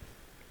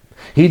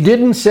 He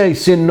didn't say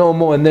sin no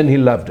more and then He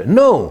loved her.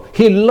 No,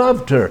 He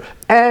loved her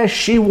as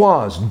she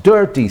was,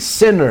 dirty,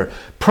 sinner,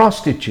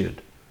 prostitute,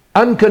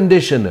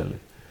 unconditionally,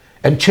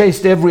 and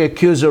chased every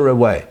accuser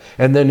away.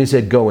 And then He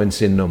said, go and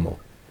sin no more.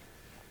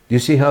 You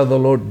see how the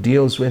Lord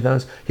deals with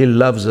us? He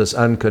loves us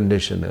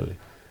unconditionally.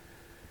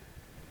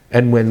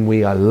 And when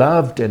we are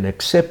loved and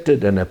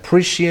accepted and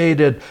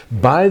appreciated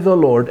by the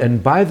Lord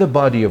and by the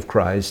body of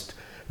Christ,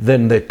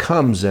 then there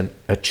comes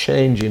a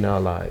change in our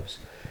lives.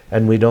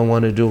 And we don't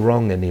want to do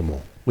wrong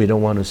anymore. We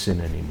don't want to sin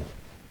anymore.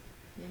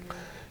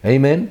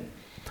 Amen?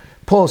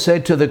 Paul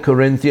said to the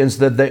Corinthians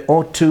that they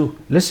ought to,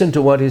 listen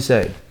to what he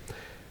said.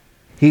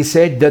 he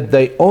said that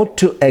they ought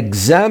to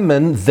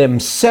examine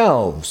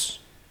themselves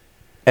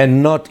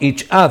and not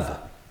each other.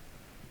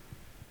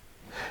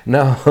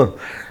 Now,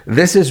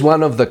 this is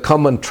one of the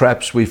common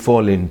traps we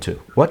fall into.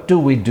 What do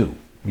we do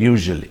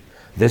usually?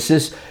 This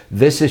is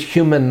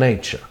human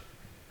nature.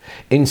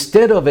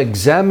 Instead of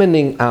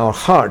examining our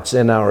hearts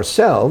and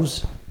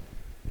ourselves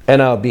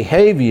and our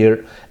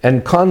behavior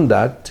and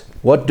conduct,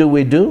 what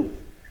do?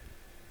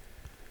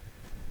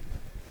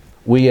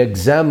 We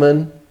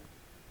examine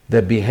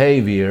the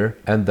behavior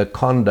and the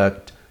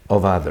conduct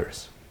of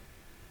others.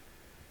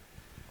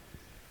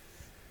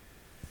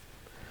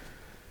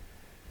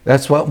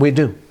 That's what we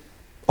do.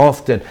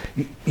 Often.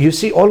 You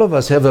see, all of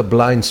us have a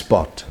blind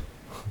spot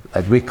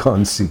that we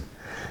can't see.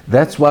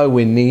 That's why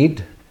we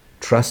need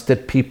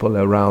trusted people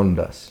around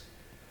us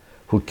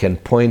who can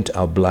point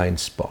our blind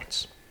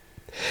spots.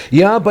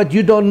 Yeah, but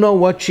you don't know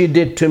what she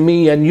did to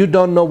me, and you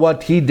don't know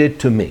what he did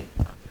to me.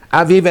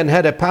 I've even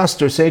had a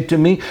pastor say to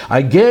me,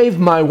 I gave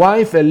my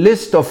wife a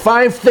list of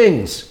 5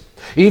 things.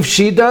 If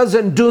she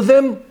doesn't do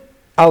them,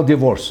 I'll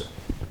divorce her.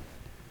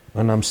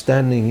 And I'm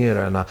standing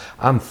here and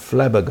I'm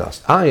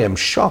flabbergasted. I am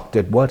shocked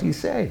at what he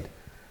said.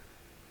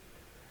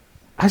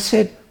 I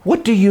said,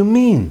 what do you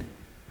mean?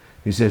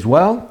 He says,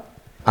 well,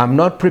 I'm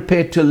not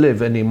prepared to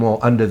live anymore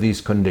under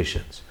these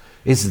conditions.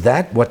 Is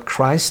that what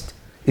Christ,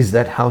 is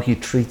that how he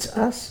treats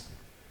us?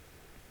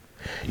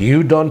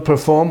 You don't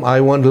perform,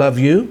 I won't love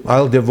you,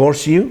 I'll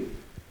divorce you.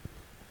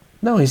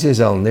 No, he says,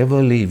 I'll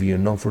never leave you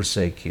nor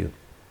forsake you.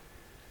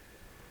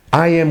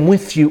 I am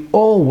with you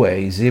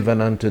always, even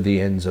unto the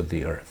ends of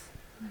the earth.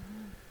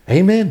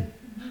 Amen.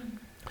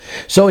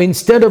 So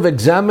instead of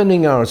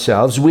examining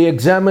ourselves, we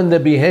examine the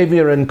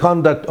behavior and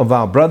conduct of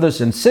our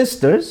brothers and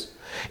sisters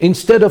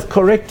instead of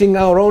correcting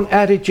our own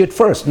attitude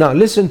first. Now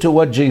listen to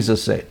what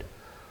Jesus said.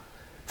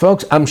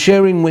 Folks, I'm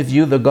sharing with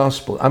you the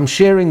gospel. I'm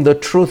sharing the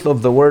truth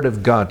of the Word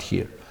of God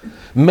here.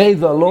 May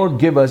the Lord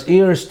give us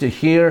ears to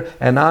hear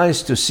and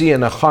eyes to see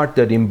and a heart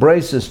that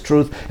embraces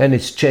truth and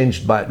is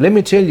changed by it. Let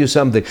me tell you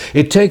something.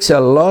 It takes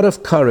a lot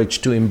of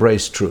courage to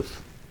embrace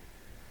truth.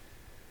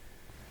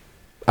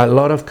 A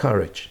lot of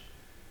courage.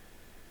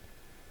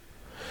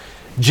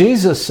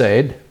 Jesus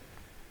said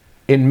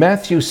in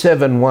Matthew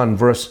 7:1,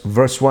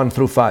 verse 1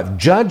 through 5,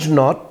 judge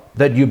not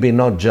that you be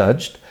not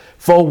judged,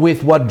 for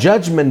with what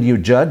judgment you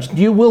judge,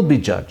 you will be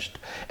judged.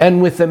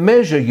 And with the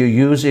measure you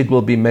use, it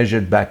will be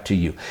measured back to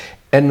you.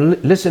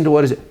 And listen to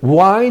what it says.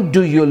 Why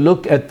do you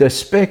look at the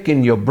speck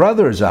in your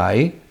brother's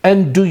eye,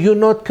 and do you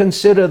not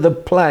consider the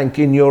plank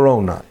in your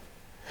own eye?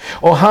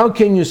 Or how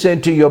can you say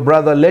to your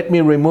brother, let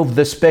me remove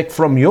the speck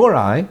from your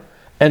eye,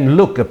 and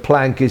look, a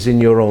plank is in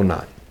your own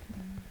eye?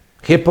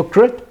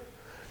 Hypocrite,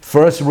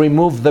 first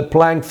remove the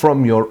plank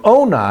from your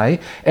own eye,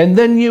 and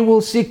then you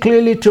will see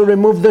clearly to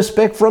remove the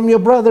speck from your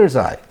brother's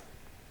eye.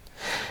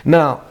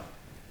 Now,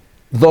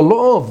 the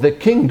law of the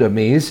kingdom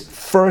is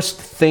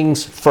first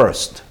things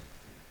first.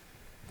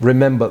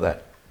 Remember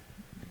that.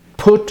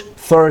 Put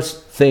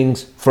first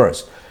things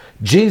first.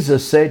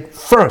 Jesus said,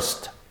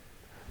 first,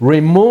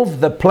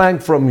 remove the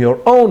plank from your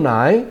own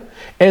eye,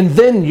 and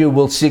then you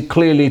will see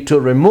clearly to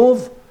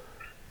remove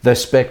the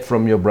speck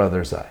from your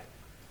brother's eye.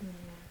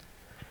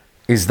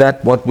 Is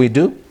that what we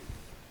do?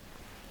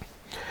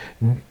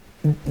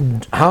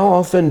 How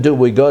often do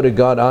we go to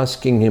God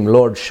asking Him,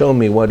 Lord, show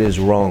me what is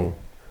wrong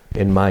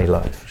in my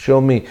life.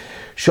 Show me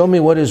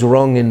what is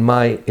wrong in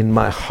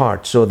my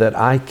heart so that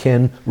I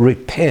can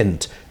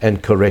repent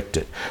and correct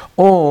it.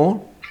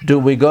 Or do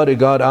we go to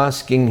God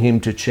asking Him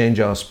to change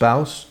our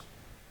spouse,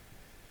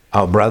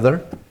 our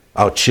brother,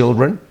 our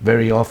children?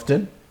 Very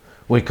often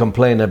we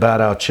complain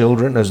about our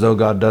children as though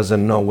God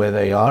doesn't know where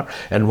they are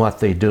and what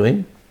they're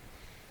doing,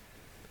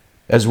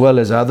 as well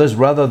as others,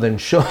 rather than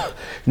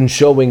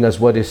showing us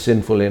what is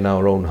sinful in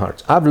our own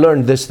hearts. I've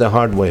learned this the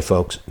hard way,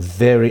 folks,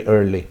 very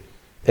early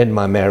in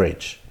my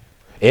marriage.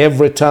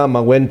 Every time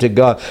I went to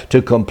God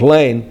to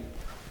complain,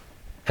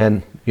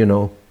 and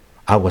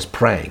I was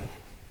praying,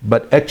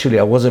 but actually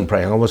I wasn't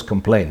praying, I was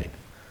complaining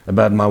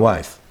about my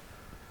wife.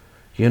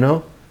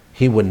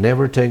 He would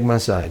never take my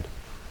side.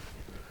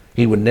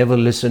 He would never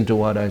listen to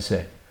what I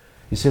said.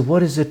 He said,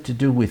 what is it to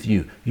do with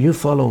you? You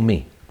follow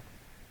me.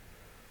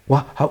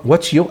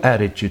 What's your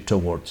attitude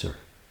towards her?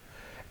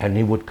 And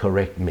he would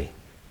correct me.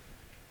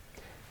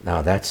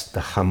 Now that's the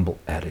humble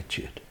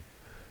attitude.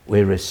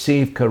 We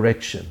receive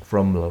correction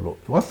from the Lord.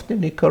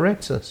 Often He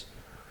corrects us.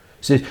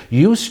 He says,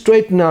 you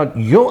straighten out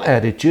your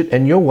attitude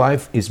and your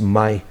wife is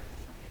my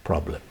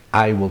problem.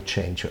 I will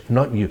change her,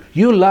 not you.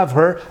 You love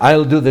her,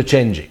 I'll do the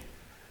changing.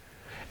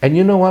 And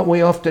you know what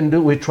we often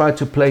do? We try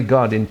to play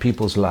God in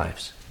people's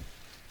lives.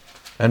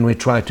 And we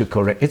try to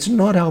correct. It's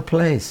not our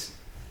place.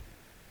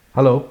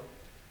 Hello?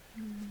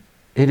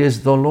 It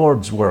is the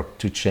Lord's work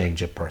to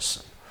change a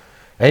person.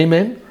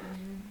 Amen?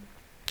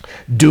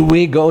 Do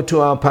we go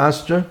to our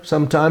pastor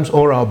sometimes,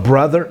 or our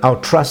brother, our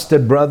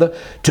trusted brother,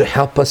 to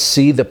help us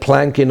see the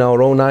plank in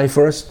our own eye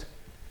first?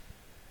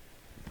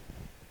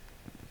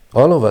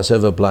 All of us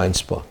have a blind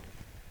spot.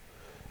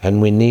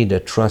 And we need a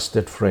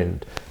trusted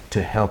friend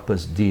to help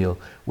us deal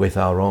with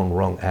our own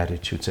wrong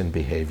attitudes and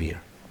behavior.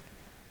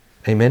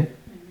 Amen?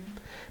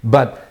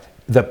 But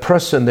the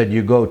person that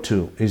you go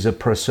to is a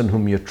person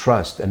whom you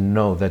trust and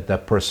know that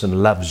that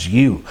person loves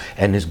you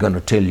and is going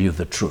to tell you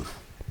the truth,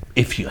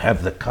 if you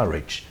have the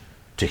courage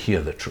to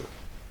hear the truth.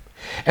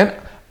 And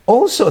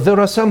also, there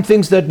are some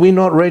things that we're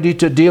not ready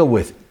to deal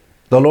with.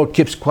 The Lord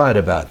keeps quiet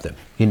about them.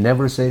 He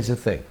never says a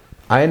thing.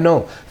 I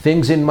know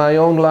things in my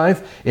own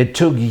life, it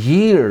took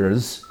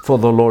years for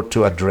the Lord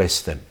to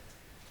address them.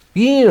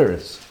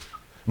 Years.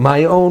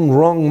 My own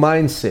wrong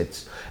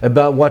mindsets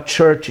about what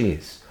church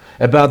is,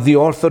 about the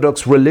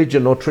Orthodox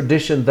religion or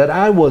tradition that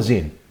I was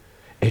in.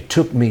 It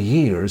took me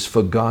years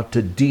for God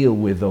to deal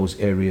with those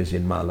areas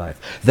in my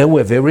life. There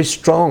were very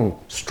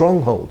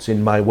strongholds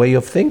in my way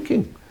of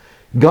thinking.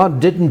 God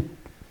didn't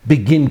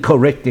begin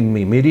correcting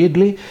me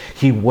immediately.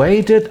 He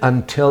waited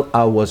until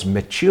I was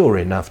mature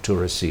enough to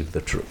receive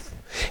the truth.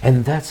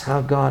 And that's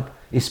how God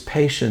is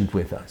patient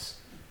with us.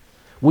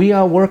 We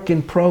are work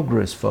in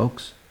progress,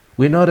 folks.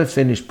 We're not a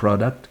finished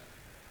product.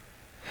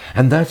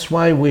 And that's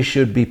why we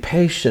should be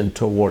patient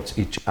towards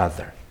each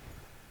other.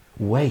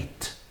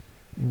 Wait,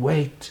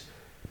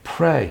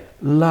 pray,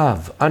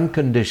 love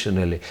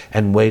unconditionally,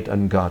 and wait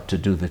on God to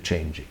do the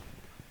changing.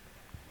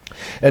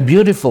 A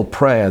beautiful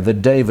prayer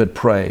that David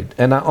prayed,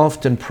 and I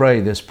often pray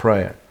this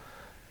prayer.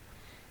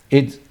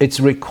 It's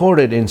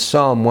recorded in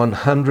Psalm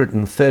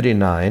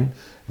 139,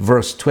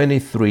 verse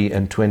 23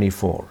 and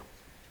 24.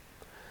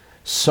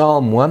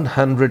 Psalm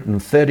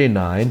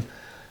 139,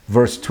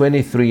 verse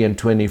 23 and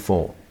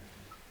 24.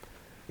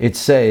 It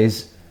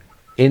says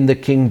in the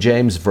King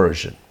James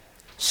Version,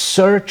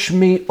 "Search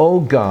me,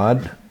 O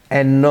God,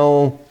 and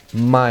know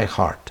my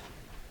heart.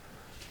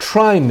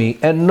 Try me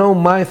and know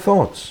my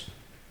thoughts.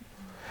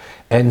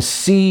 And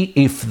see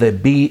if there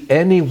be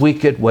any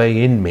wicked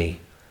way in me,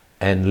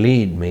 and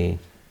lead me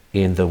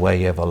in the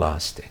way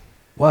everlasting."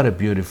 What a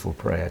beautiful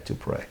prayer to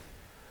pray.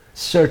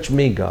 Search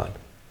me, God.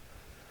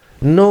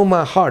 Know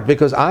my heart,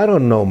 because I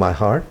don't know my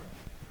heart.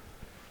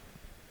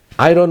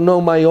 I don't know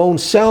my own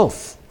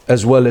self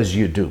as well as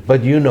you do,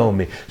 but you know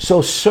me.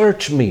 So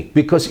search me,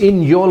 because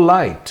in your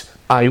light,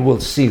 I will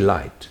see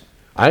light.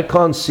 I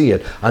can't see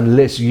it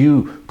unless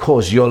you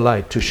cause your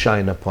light to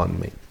shine upon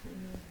me.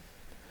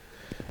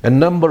 A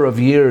number of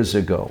years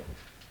ago,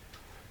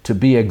 to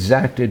be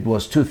exact, it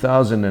was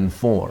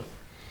 2004,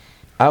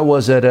 I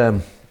was at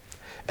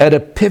a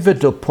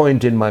pivotal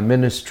point in my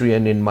ministry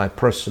and in my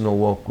personal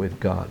walk with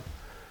God.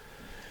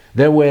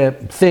 There were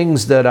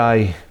things that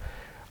I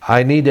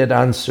needed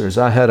answers.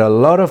 I had a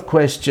lot of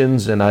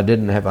questions and I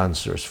didn't have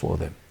answers for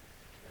them.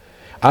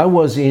 I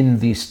was in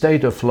the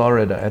state of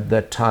Florida at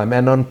that time,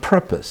 and on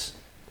purpose,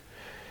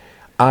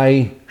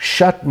 I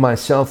shut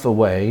myself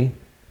away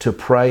to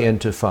pray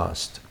and to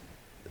fast.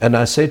 And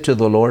I said to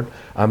the Lord,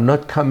 I'm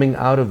not coming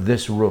out of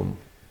this room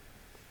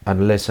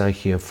unless I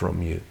hear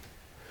from you.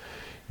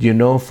 You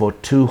know, for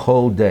 2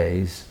 whole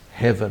days,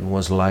 heaven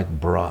was like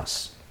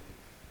brass.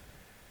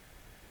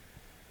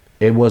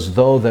 It was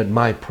though that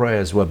my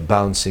prayers were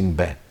bouncing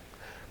back.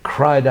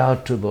 Cried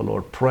out to the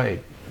Lord, prayed.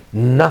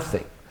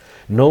 Nothing.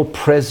 No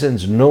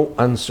presence, no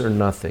answer,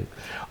 nothing.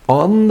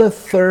 On the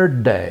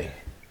 3rd day,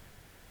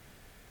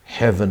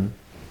 heaven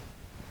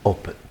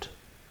opened.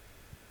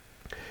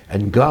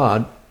 And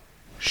God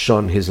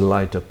shone his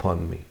light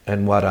upon me.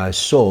 And what I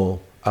saw,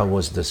 I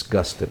was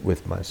disgusted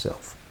with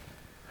myself.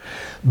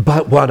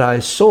 But what I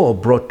saw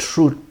brought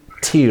true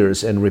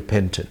tears and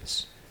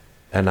repentance.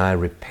 And I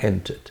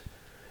repented.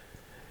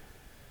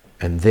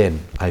 And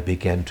then I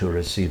began to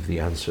receive the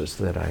answers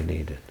that I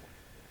needed.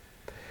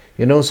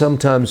 You know,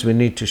 sometimes we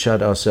need to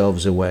shut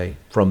ourselves away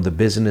from the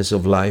business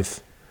of life,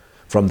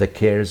 from the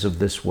cares of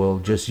this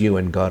world, just you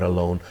and God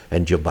alone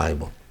and your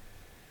Bible,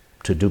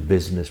 to do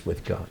business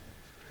with God.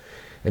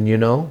 And you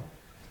know,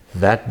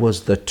 that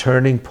was the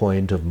turning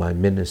point of my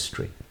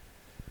ministry.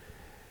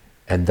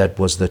 And that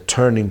was the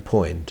turning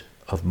point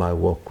of my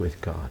walk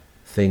with God.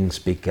 Things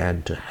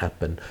began to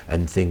happen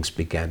and things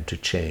began to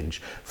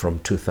change from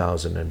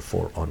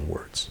 2004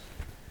 onwards.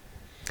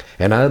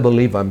 And I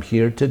believe I'm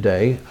here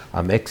today.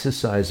 I'm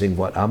exercising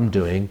what I'm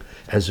doing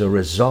as a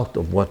result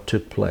of what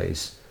took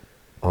place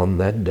on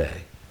that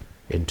day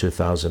in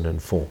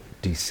 2004,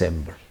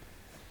 December.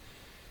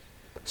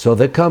 So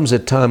there comes a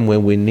time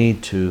when we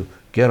need to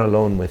get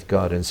alone with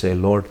God and say,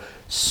 Lord,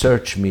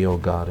 search me, O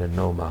God, and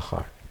know my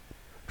heart.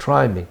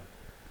 Try me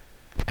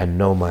and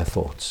know my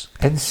thoughts.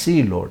 And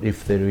see, Lord,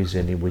 if there is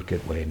any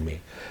wicked way in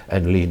me,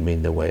 and lead me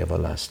in the way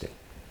everlasting.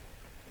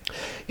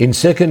 In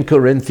 2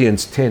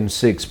 Corinthians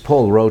 10:6,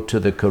 Paul wrote to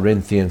the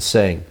Corinthians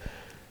saying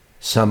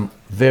some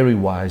very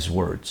wise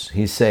words.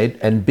 He said,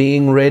 and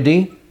being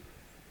ready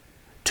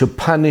to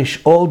punish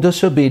all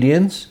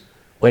disobedience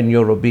when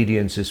your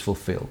obedience is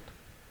fulfilled.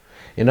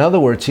 In other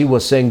words, he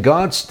was saying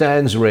God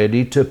stands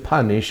ready to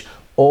punish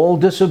all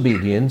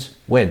disobedience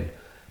when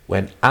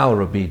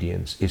our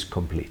obedience is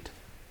complete.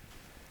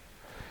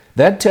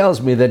 That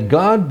tells me that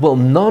God will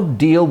not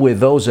deal with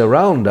those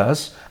around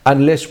us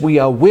unless we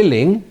are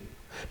willing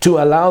to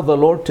allow the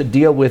Lord to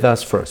deal with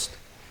us first.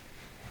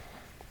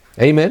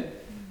 Amen?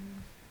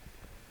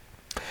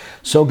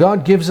 So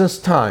God gives us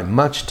time,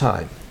 much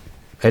time.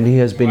 And He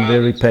has been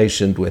very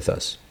patient with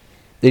us.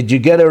 Did you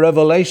get a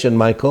revelation,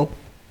 Michael?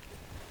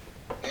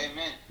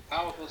 Amen.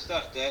 Powerful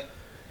stuff, Dad.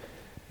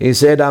 He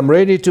said, I'm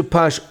ready to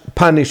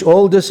punish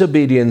all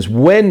disobedience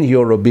when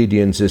your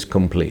obedience is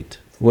complete.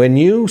 When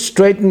you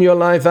straighten your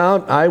life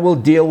out, I will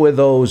deal with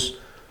those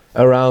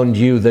around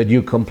you that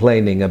you're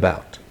complaining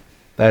about.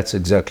 That's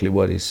exactly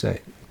what He's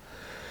saying.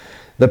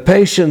 The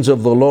patience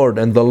of the Lord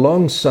and the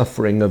long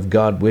suffering of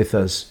God with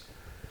us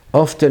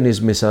often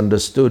is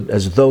misunderstood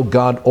as though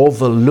God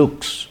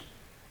overlooks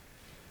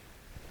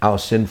our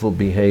sinful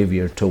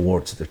behavior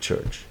towards the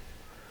church.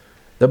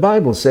 The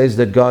Bible says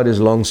that God is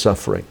long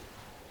suffering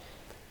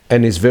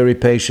and is very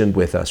patient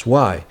with us.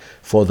 Why?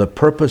 For the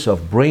purpose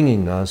of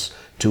bringing us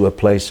to a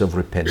place of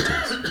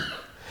repentance.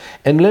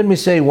 And let me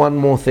say one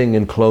more thing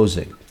in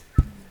closing.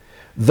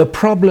 The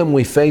problem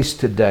we face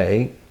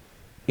today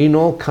in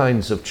all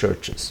kinds of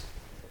churches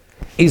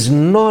is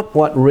not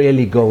what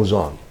really goes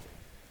on,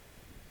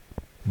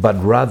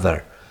 but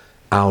rather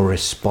our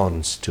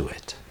response to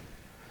it.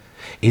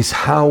 Is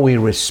how we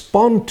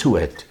respond to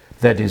it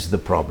that is the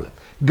problem.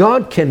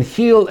 God can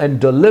heal and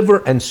deliver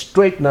and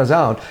straighten us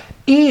out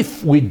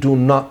if we do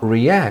not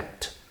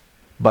react,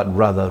 but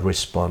rather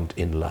respond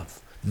in love.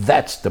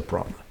 That's the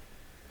problem.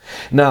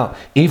 Now,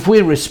 if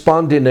we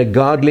respond in a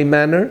godly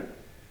manner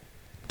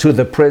to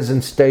the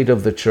present state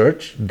of the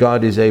church,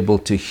 God is able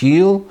to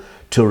heal,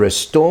 to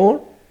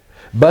restore.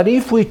 But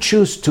if we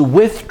choose to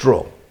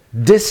withdraw,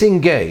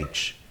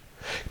 disengage,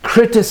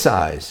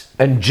 criticize,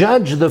 and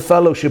judge the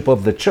fellowship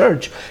of the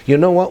church, you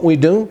know what we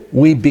do?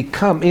 We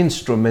become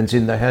instruments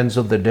in the hands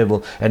of the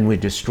devil and we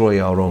destroy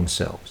our own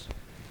selves.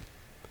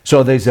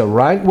 So there's a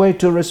right way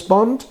to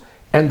respond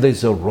and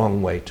there's a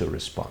wrong way to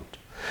respond.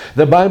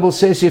 The Bible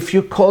says if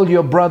you call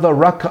your brother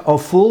Raca or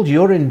fool,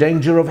 you're in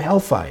danger of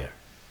hellfire.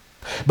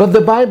 But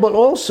the Bible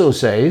also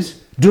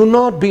says, do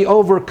not be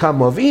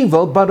overcome of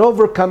evil, but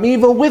overcome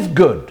evil with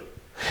good.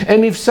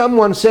 And if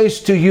someone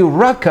says to you,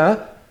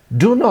 Raca,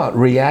 do not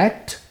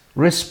react,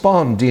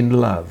 respond in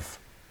love.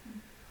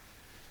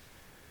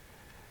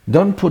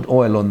 Don't put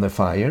oil on the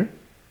fire.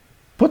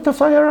 Put the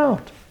fire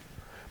out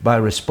by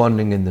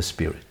responding in the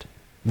Spirit.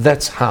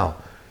 That's how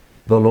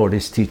the Lord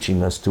is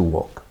teaching us to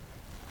walk.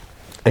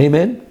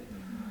 Amen?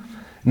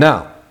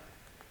 Now,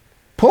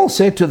 Paul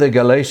said to the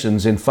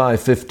Galatians in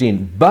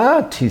 5:15,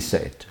 but he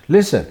said,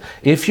 listen,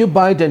 if you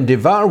bite and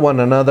devour one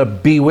another,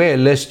 beware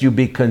lest you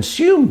be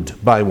consumed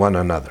by one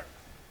another.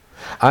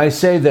 I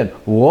say then,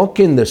 walk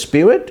in the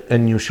Spirit,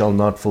 and you shall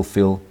not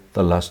fulfill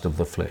the lust of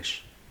the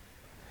flesh.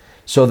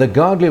 So the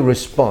godly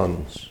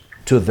response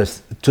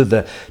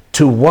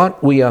to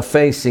what we are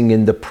facing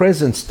in the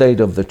present state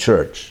of the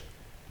church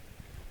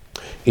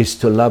is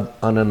to love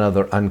one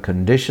another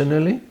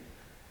unconditionally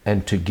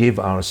and to give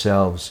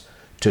ourselves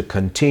to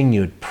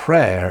continued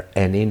prayer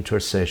and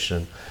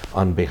intercession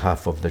on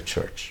behalf of the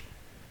church.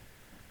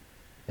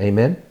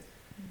 Amen?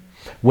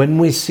 When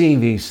we see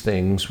these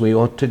things, we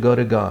ought to go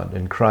to God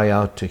and cry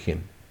out to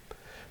Him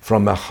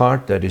from a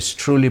heart that is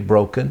truly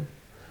broken.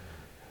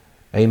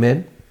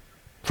 Amen?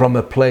 From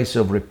a place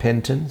of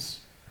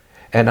repentance.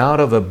 And out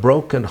of a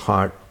broken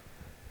heart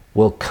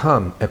will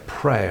come a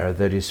prayer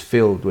that is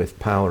filled with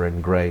power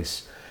and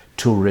grace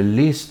to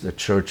release the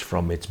church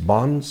from its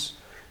bonds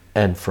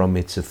and from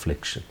its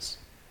afflictions.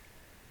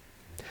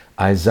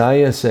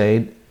 Isaiah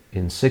said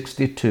in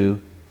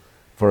 62,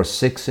 verse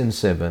 6 and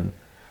 7,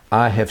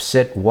 I have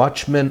set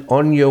watchmen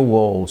on your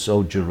walls,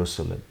 O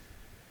Jerusalem.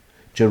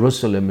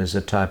 Jerusalem is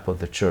a type of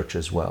the church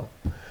as well.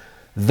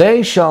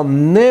 They shall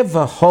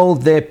never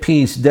hold their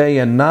peace day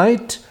and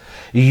night.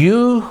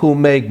 You who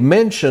make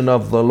mention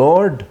of the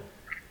Lord,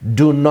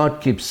 do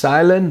not keep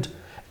silent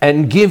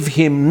and give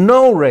Him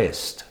no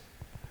rest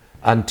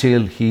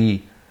until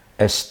He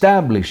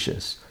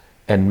establishes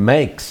and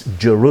makes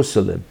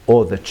Jerusalem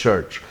or the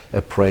church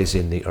a praise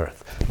in the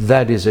earth.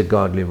 That is a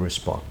godly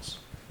response.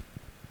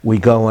 We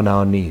go on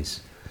our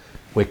knees.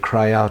 We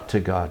cry out to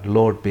God,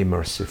 Lord, be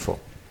merciful.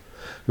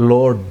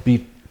 Lord,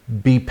 be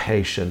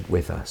patient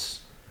with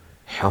us.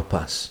 Help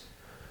us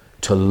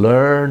to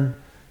learn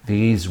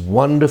these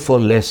wonderful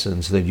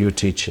lessons that you're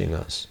teaching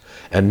us.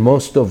 And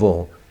most of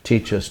all,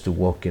 teach us to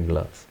walk in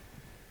love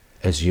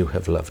as you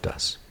have loved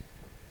us.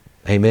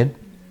 Amen?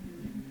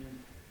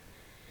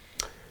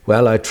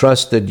 Well, I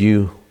trust that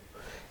you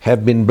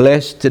have been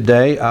blessed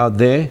today out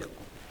there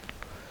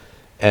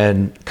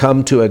and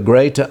come to a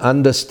greater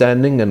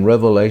understanding and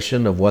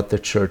revelation of what the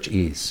church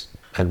is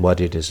and what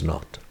it is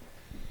not.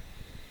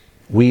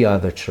 We are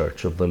the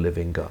church of the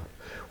living God.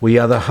 We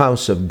are the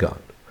house of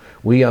God.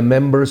 We are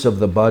members of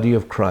the body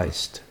of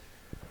Christ.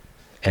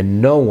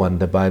 And no one,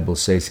 the Bible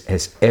says,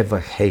 has ever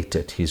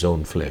hated his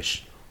own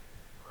flesh.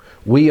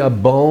 We are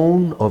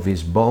bone of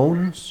his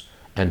bones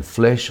and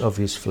flesh of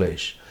his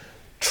flesh,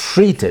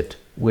 treated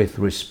with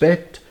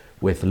respect,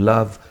 with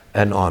love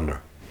and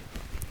honor.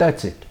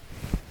 That's it.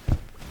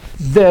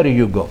 There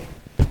you go.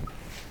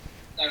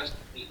 That was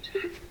neat.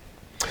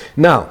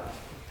 Now,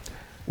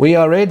 we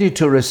are ready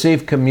to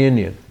receive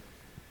communion.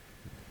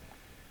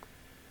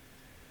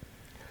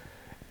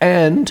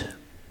 And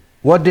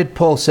What did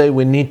Paul say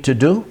we need to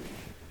do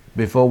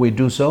before we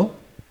do so?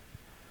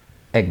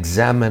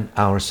 Examine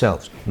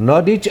ourselves,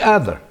 not each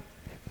other,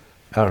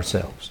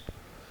 ourselves.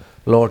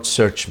 Lord,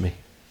 search me,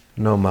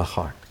 know my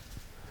heart.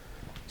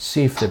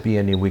 See if there be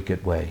any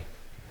wicked way,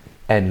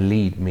 and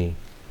lead me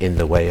in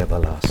the way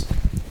everlasting.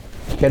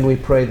 Can we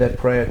pray that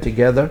prayer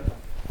together?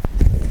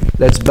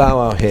 Let's bow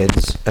our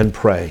heads and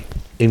pray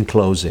in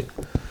closing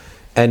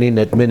and in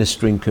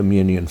administering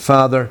communion.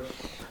 Father,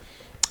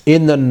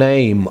 in the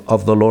name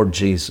of the Lord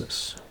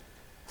Jesus,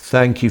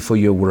 thank you for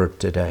your word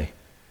today.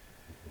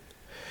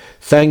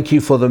 Thank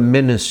you for the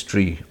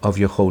ministry of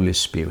your Holy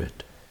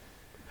Spirit.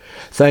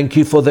 Thank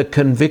you for the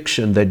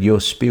conviction that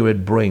your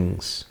Spirit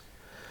brings.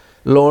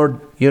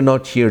 Lord, you're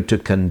not here to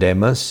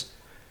condemn us.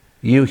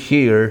 You're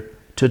here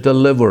to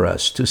deliver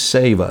us, to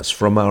save us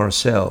from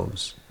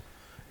ourselves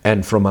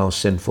and from our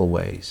sinful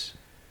ways.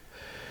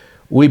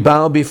 We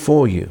bow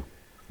before you.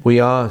 We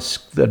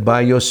ask that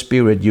by your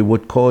Spirit you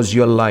would cause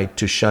your light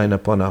to shine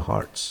upon our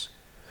hearts.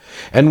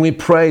 And we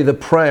pray the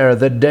prayer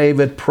that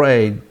David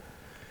prayed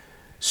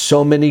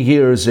so many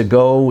years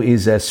ago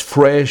is as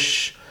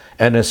fresh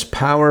and as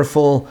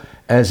powerful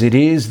as it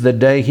is the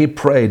day he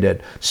prayed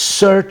it.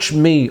 Search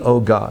me, O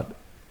God,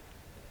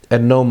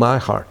 and know my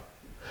heart.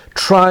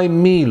 Try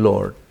me,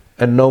 Lord,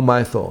 and know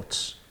my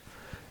thoughts,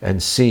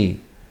 and see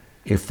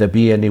if there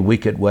be any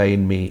wicked way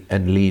in me,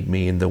 and lead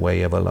me in the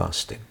way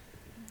everlasting.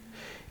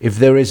 If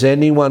there is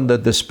anyone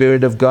that the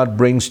Spirit of God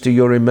brings to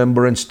your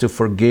remembrance to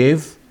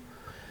forgive,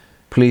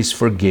 please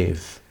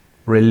forgive.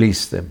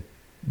 Release them.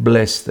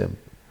 Bless them.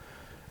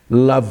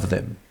 Love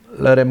them.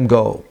 Let them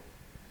go.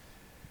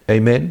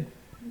 Amen.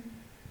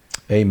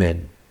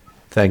 Amen.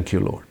 Thank you,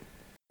 Lord.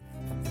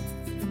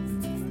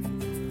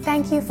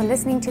 Thank you for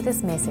listening to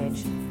this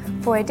message.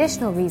 For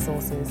additional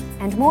resources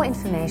and more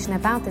information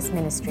about this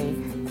ministry,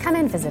 come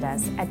and visit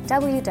us at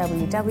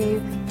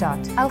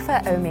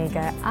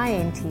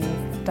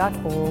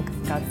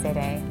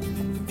www.alphaomegaint.org.za.